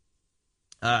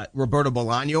 Roberto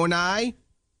Bolaño and I,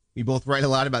 we both write a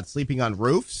lot about sleeping on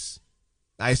roofs.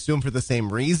 I assume for the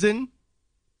same reason.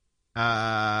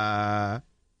 Gabriel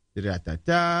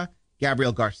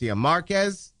Garcia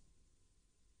Marquez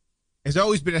has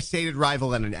always been a sated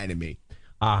rival and an enemy.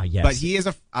 Ah, yes. But he is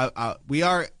we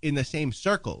are in the same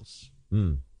circles.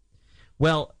 Mm.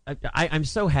 Well, I'm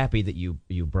so happy that you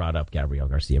brought up Gabriel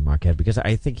Garcia Marquez, because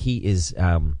I think he is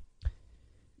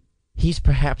he's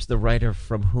perhaps the writer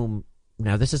from whom,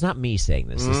 now this is not me saying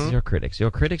this, this is your critics.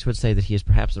 Your critics would say that he is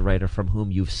perhaps the writer from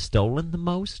whom you've stolen the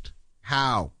most.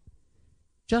 How?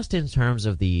 Just in terms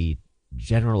of the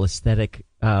general aesthetic.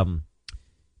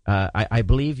 I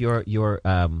believe your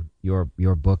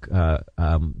book,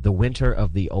 The Winter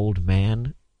of the Old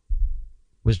Man,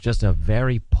 was just a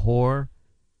very poor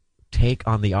take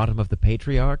on the Autumn of the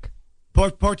Patriarch.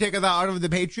 Poor take on the Autumn of the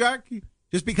Patriarch?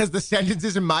 Just because the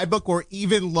sentences in my book were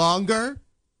even longer?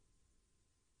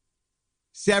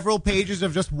 Several pages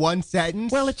of just one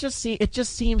sentence? Well, it just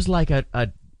seems like a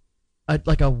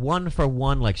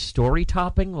one-for-one like story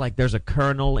topping. Like there's a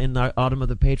colonel in the Autumn of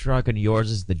the Patriarch and yours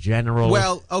is the general.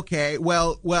 Well, okay.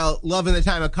 Well, Love in the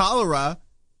Time of Cholera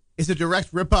is a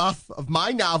direct ripoff of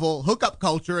my novel Hookup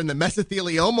Culture and the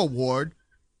Mesothelioma Ward.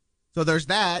 So there's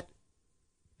that.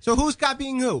 So who's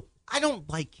copying who? I don't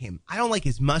like him. I don't like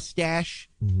his mustache.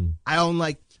 Mm-hmm. I don't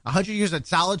like 100 Years of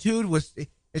Solitude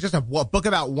It's just a book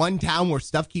about one town where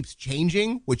stuff keeps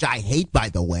changing, which I hate, by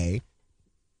the way.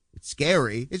 It's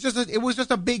scary. It was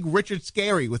just a big Richard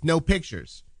Scarry with no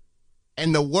pictures.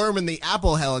 And the worm in the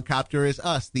apple helicopter is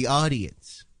us, the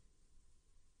audience.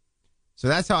 So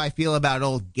that's how I feel about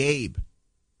old Gabe.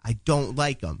 I don't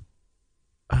like him.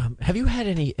 Have you had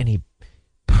any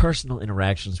personal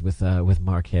interactions with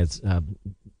Marquez to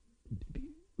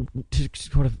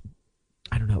sort of,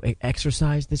 I don't know,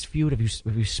 exercise this feud? Have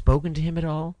you spoken to him at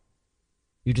all?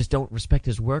 You just don't respect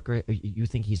his work, or you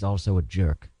think he's also a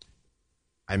jerk?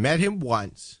 I met him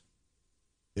once.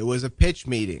 It was a pitch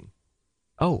meeting.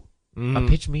 Oh, a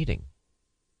pitch meeting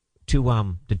to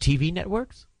the TV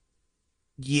networks?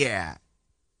 Yeah.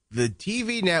 The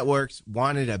TV networks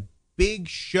wanted a big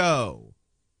show,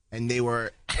 and they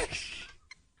were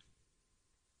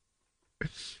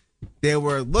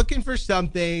looking for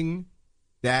something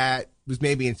that was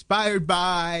maybe inspired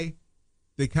by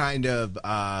the kind of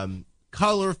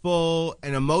colorful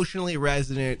and emotionally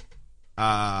resonant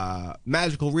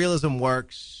magical realism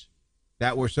works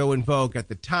that were so in vogue at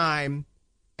the time,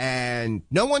 and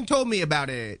no one told me about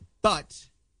it, but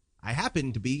I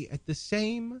happened to be at the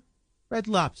same Red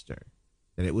Lobster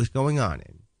that it was going on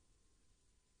in.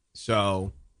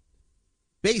 So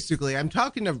basically, I'm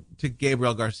talking to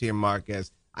Gabriel Garcia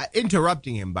Marquez,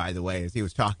 interrupting him, by the way, as he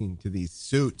was talking to these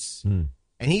suits, and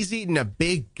he's eating a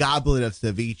big goblet of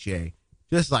ceviche,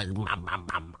 just like.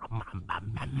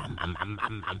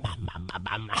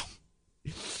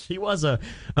 He was a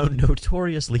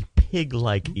notoriously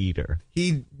pig-like eater.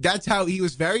 That's how he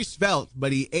was, very svelte,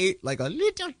 but he ate like a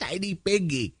little tiny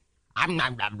piggy.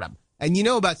 And you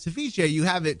know about ceviche, you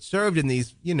have it served in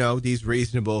these, these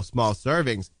reasonable small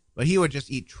servings, but he would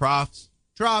just eat troughs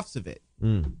of it.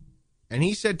 And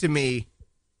he said to me,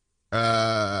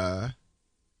 hey,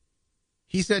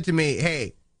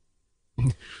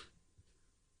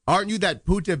 aren't you that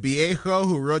puta viejo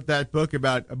who wrote that book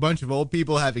about a bunch of old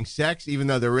people having sex even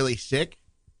though they're really sick?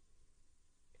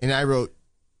 And I wrote,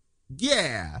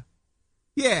 yeah,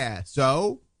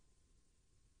 so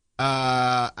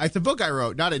it's a book I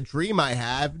wrote, not a dream I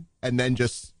have, and then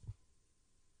just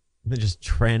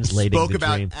translating spoke the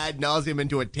about dream ad nauseum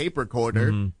into a tape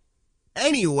recorder.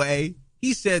 Anyway,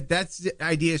 he said the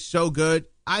idea is so good,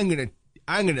 I'm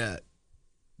gonna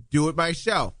do it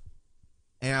myself.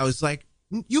 And I was like,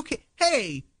 you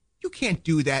can't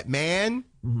do that, man.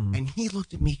 And he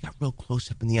looked at me, got real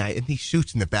close up in the eye, and these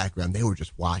suits in the background, they were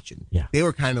just watching. Yeah. They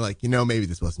were kind of like, maybe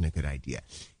this wasn't a good idea.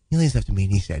 He leans up to me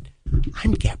and he said,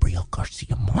 I'm Gabriel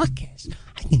Garcia Marquez.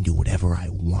 I can do whatever I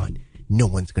want. No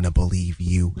one's going to believe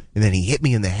you. And then he hit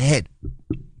me in the head.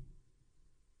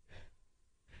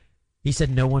 He said,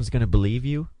 no one's going to believe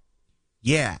you?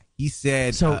 Yeah. He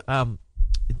said... So,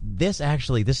 this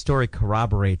story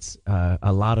corroborates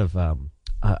a lot of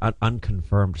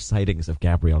unconfirmed sightings of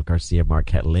Gabriel Garcia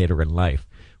Marquez later in life,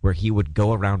 where he would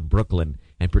go around Brooklyn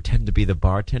and pretend to be the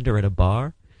bartender at a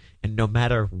bar, and no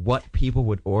matter what people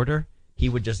would order, he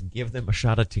would just give them a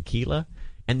shot of tequila,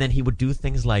 and then he would do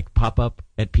things like pop up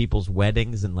at people's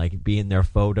weddings and like be in their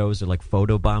photos or like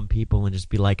photobomb people and just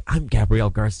be like, I'm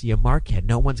Gabriel Garcia Marquez.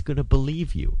 No one's going to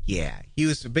believe you. Yeah. He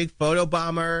was a big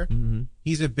photobomber. Mm-hmm.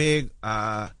 He's a big,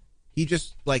 he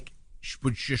just like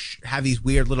would just have these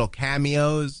weird little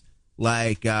cameos.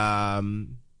 Like, he would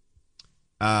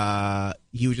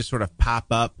just sort of pop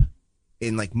up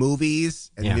in like movies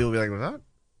and people would be like, what?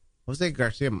 Jose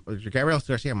Gabriel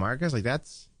Garcia Marquez? Like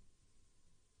that's,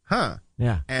 huh.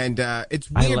 Yeah. And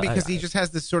it's weird because he just has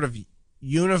this sort of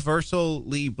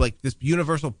universally, like this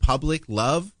universal public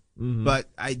love, but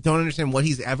I don't understand what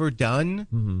he's ever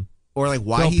done or like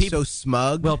why he's so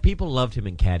smug. Well, people loved him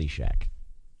in Caddyshack.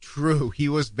 True. He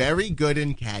was very good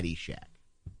in Caddyshack.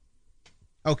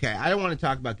 Okay, I don't want to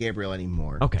talk about Gabriel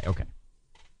anymore. Okay.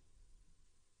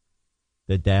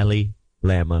 The Dalai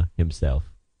Lama himself.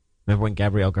 Remember when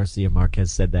Gabriel Garcia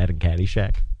Marquez said that in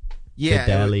Caddyshack? Yeah.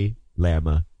 The Dalai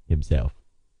Lama himself.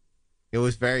 It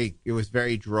was very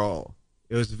droll.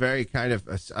 It was very kind of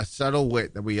a subtle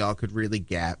wit that we all could really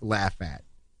laugh at.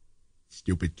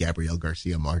 Stupid Gabriel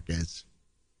Garcia Marquez.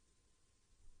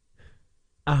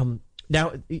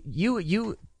 Now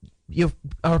you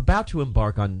are about to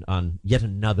embark on yet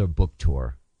another book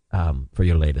tour for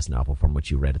your latest novel, from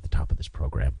which you read at the top of this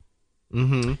program.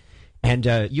 Mm-hmm. And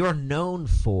you're known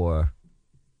for,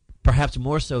 perhaps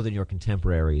more so than your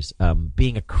contemporaries,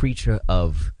 being a creature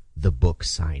of the book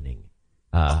signing.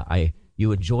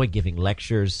 You enjoy giving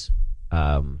lectures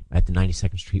at the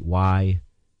 92nd Street Y.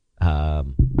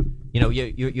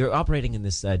 You're operating in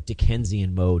this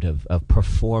Dickensian mode of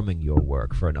performing your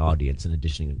work for an audience in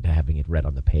addition to having it read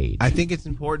on the page. I think it's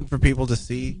important for people to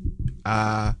see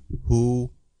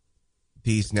who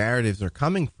these narratives are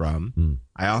coming from.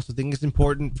 I also think it's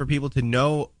important for people to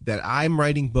know that I'm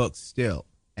writing books still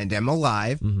and am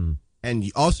alive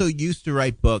and also used to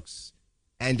write books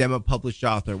and am a published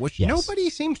author, which nobody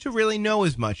seems to really know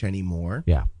as much anymore.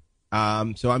 Yeah.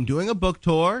 So I'm doing a book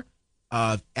tour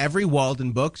of every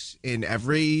Walden Books in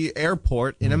every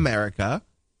airport in America.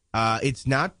 It's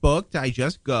not booked. I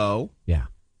just go. Yeah.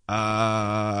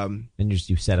 And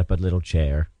you set up a little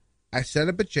chair. I set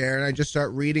up a chair and I just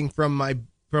start reading from my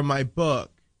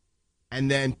book.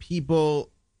 And then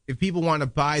if people want to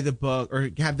buy the book or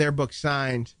have their book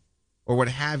signed or what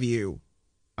have you,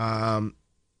 I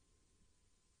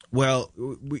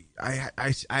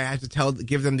have to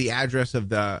give them the address of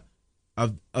the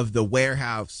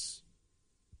warehouse,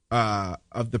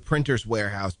 of the printer's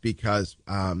warehouse, because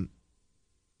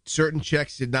certain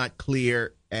checks did not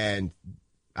clear, and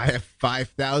I have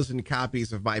 5,000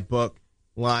 copies of my book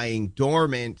lying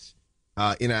dormant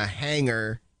in a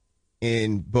hangar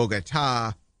in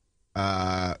Bogota,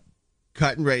 cut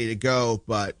and ready to go,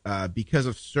 but because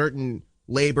of certain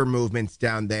labor movements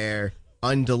down there,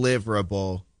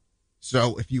 undeliverable.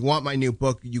 So if you want my new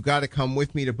book, you got to come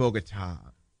with me to Bogota.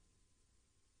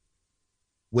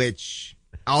 Which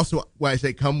also, when I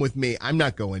say come with me, I'm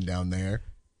not going down there.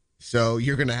 So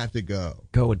you're going to have to go.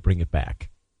 Go and bring it back.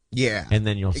 Yeah. And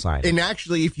then you'll sign it. And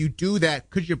actually, if you do that,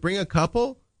 could you bring a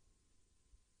couple?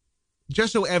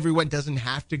 Just so everyone doesn't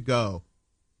have to go.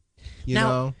 You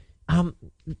know? I'm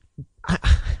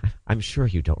sure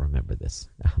you don't remember this,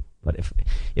 but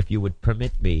if you would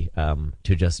permit me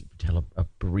to just tell a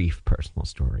brief personal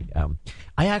story.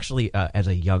 I actually, as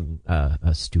a young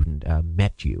student,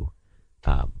 met you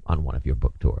on one of your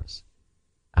book tours.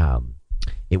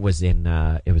 It was at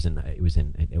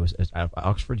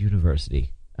Oxford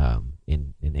University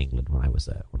in England when I was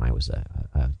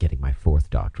getting my fourth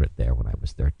doctorate there when I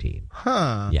was 13.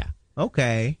 Huh. Yeah.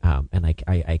 Okay. And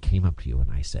I came up to you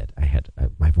and I said,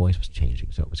 my voice was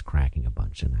changing, so it was cracking a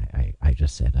bunch, and I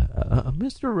just said,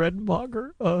 Mr.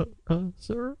 Redenbacher,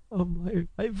 sir,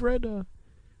 I've read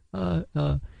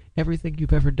everything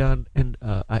you've ever done, and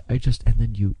and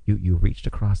then you reached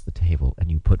across the table and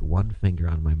you put one finger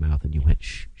on my mouth and you went,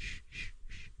 shh, shh, shh,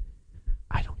 shh.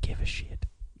 I don't give a shit.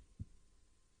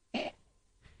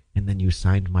 And then you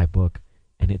signed my book,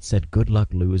 and it said, "Good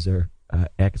luck, loser,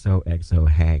 XOXO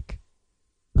Hank."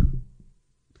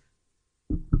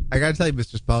 I got to tell you,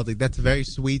 Mr. Spalding, that's a very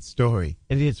sweet story.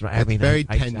 It is, right? That's very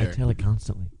tender. I tell it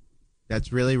constantly.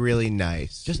 That's really, really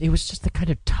nice. It was just the kind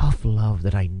of tough love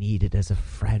that I needed as a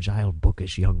fragile,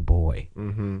 bookish young boy.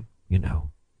 Mm-hmm. You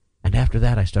know. And after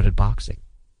that, I started boxing.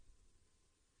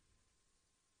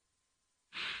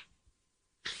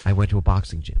 I went to a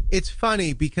boxing gym. It's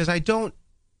funny because I don't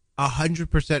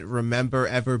 100% remember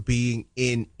ever being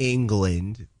in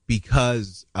England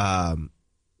because of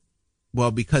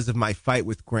my fight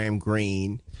with Graham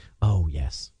Greene. Oh,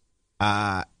 yes.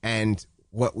 And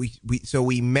what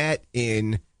we met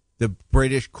in the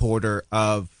British quarter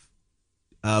of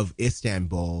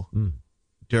Istanbul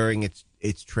during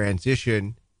its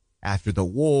transition after the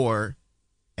war,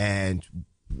 and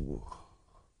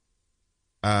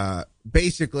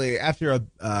basically after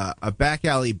a back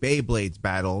alley Beyblades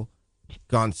battle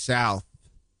gone south.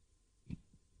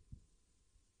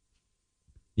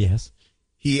 Yes.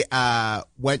 He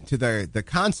went to the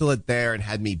consulate there and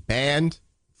had me banned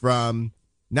from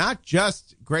not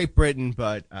just Great Britain,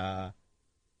 but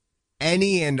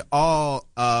any and all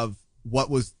of what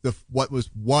was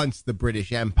once the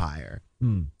British Empire.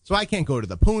 So I can't go to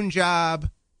the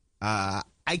Punjab. I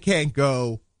can't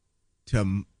go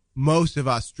to most of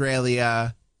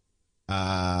Australia.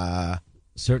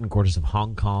 Certain quarters of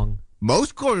Hong Kong.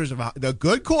 Most quarters of the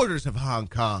good quarters of Hong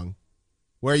Kong,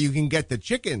 where you can get the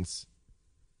chickens,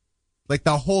 like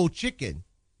the whole chicken,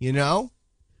 you know,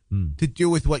 to do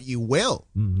with what you will.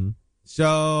 Mm-hmm.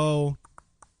 So,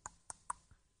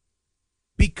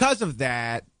 because of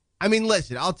that, I mean,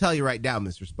 listen, I'll tell you right now,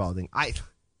 Mr. Spalding, I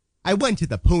went to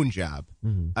the Punjab.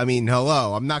 Mm-hmm. I mean,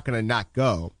 hello, I'm not going to not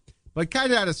go. But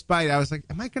kind of out of spite, I was like,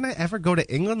 am I going to ever go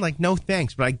to England? Like, no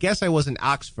thanks. But I guess I was in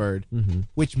Oxford,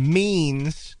 which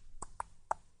means,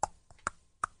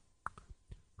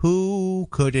 who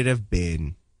could it have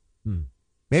been?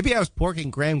 Maybe I was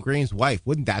porking Graham Greene's wife.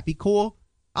 Wouldn't that be cool?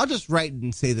 I'll just write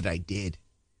and say that I did.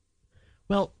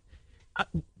 Well,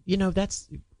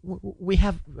 we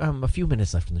have a few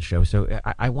minutes left in the show, so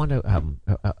I want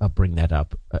to bring that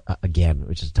up again,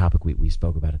 which is a topic we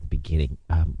spoke about at the beginning,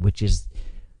 which is,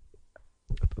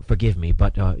 forgive me,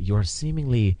 but your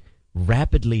seemingly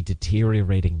rapidly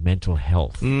deteriorating mental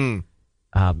health. And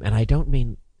I don't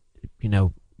mean,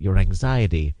 your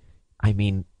anxiety. I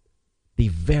mean, the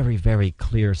very, very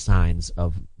clear signs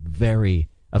of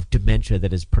dementia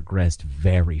that has progressed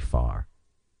very far.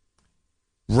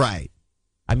 Right.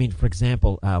 I mean, for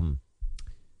example,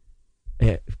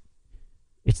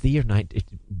 it's the year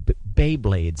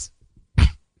Beyblades.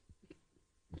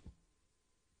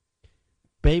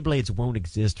 Beyblades won't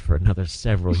exist for another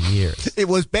several years. It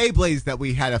was Beyblades that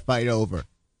we had a fight over.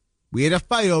 We had a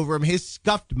fight over him, his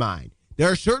scuffed mine.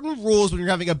 There are certain rules when you're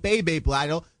having a Beyblade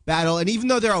battle, and even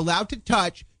though they're allowed to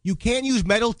touch, you can't use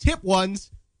metal tip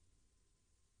ones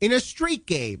in a street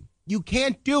game. You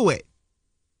can't do it.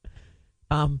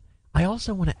 I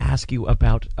also want to ask you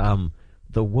about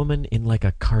the woman in like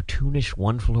a cartoonish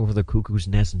One Flew Over the Cuckoo's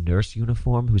Nest nurse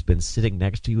uniform who's been sitting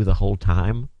next to you the whole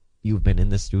time you've been in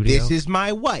the studio. This is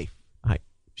my wife.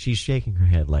 She's shaking her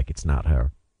head like it's not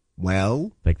her.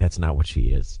 Well, like that's not what she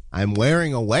is. I'm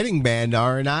wearing a wedding band,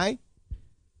 aren't I?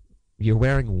 You're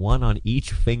wearing one on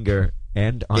each finger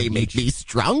and on They make me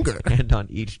stronger. And on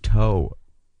each toe.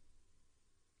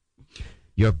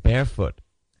 You're barefoot.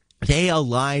 They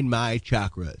align my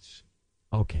chakras.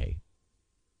 Okay.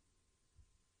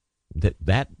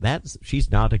 That's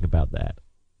she's nodding about that.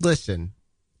 Listen.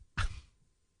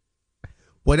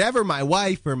 Whatever my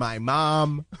wife or my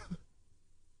mom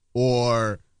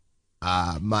or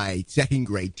my second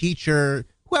grade teacher,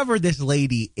 whoever this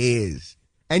lady is,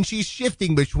 and she's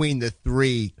shifting between the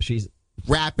three. She's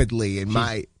rapidly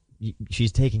in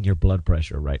she's taking your blood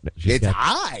pressure right now. It's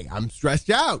high. I'm stressed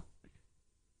out.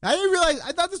 I didn't realize.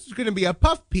 I thought this was going to be a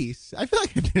puff piece. I feel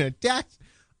like I've been attacked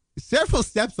several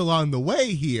steps along the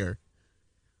way here.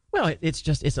 Well,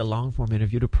 it's a long form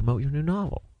interview to promote your new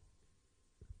novel.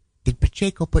 Did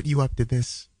Pacheco put you up to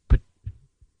this? But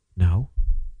no.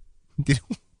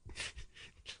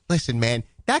 Listen, man,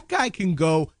 that guy can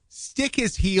go stick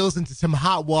his heels into some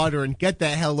hot water and get the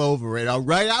hell over it, all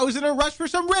right? I was in a rush for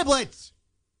some riblets.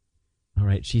 All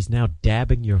right, she's now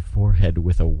dabbing your forehead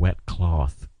with a wet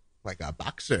cloth. Like a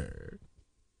boxer.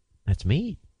 That's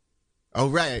me. Oh,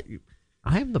 right.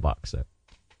 I am the boxer.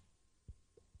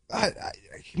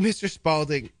 Mr.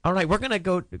 Spaulding. All right, we're going to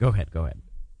go. Go ahead.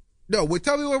 No,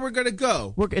 tell me where we're going to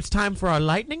go. It's time for our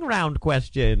lightning round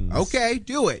questions. Okay,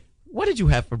 do it. What did you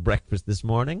have for breakfast this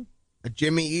morning? A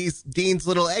Jimmy Dean's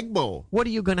little egg bowl. What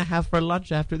are you going to have for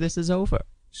lunch after this is over?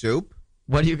 Soup.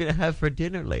 What are you going to have for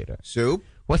dinner later? Soup.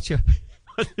 What's your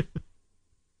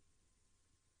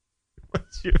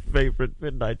favorite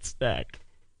midnight snack?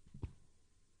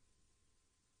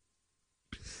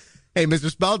 Hey, Mr.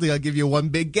 Spaulding, I'll give you one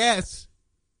big guess.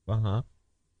 Uh-huh.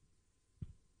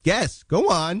 Guess. Go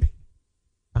on.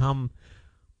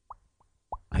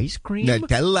 Ice cream?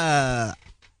 Nutella.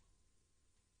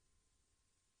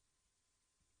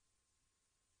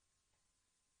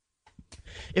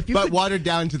 But watered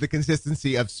down to the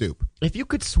consistency of soup. If you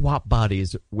could swap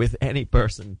bodies with any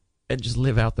person and just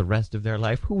live out the rest of their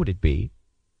life, who would it be?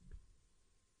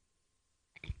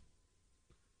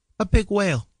 A big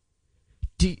whale.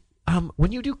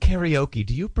 When you do karaoke,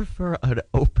 do you prefer an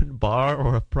open bar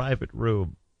or a private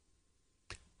room?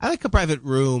 I like a private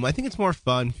room. I think it's more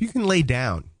fun if you can lay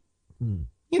down.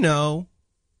 You know,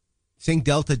 sing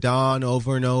Delta Dawn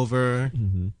over and over.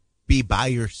 Mm-hmm. Be by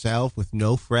yourself with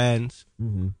no friends.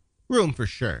 Mm-hmm. Room for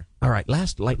sure. All right,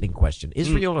 last lightning question.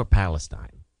 Israel or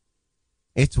Palestine?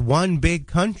 It's one big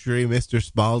country, Mr.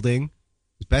 Spaulding.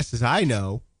 As best as I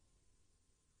know.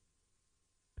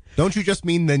 Don't you just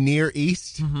mean the Near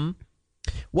East? Mm-hmm.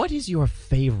 What is your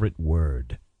favorite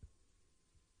word?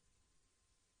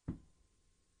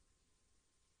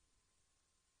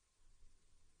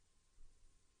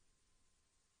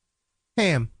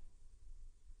 Ham.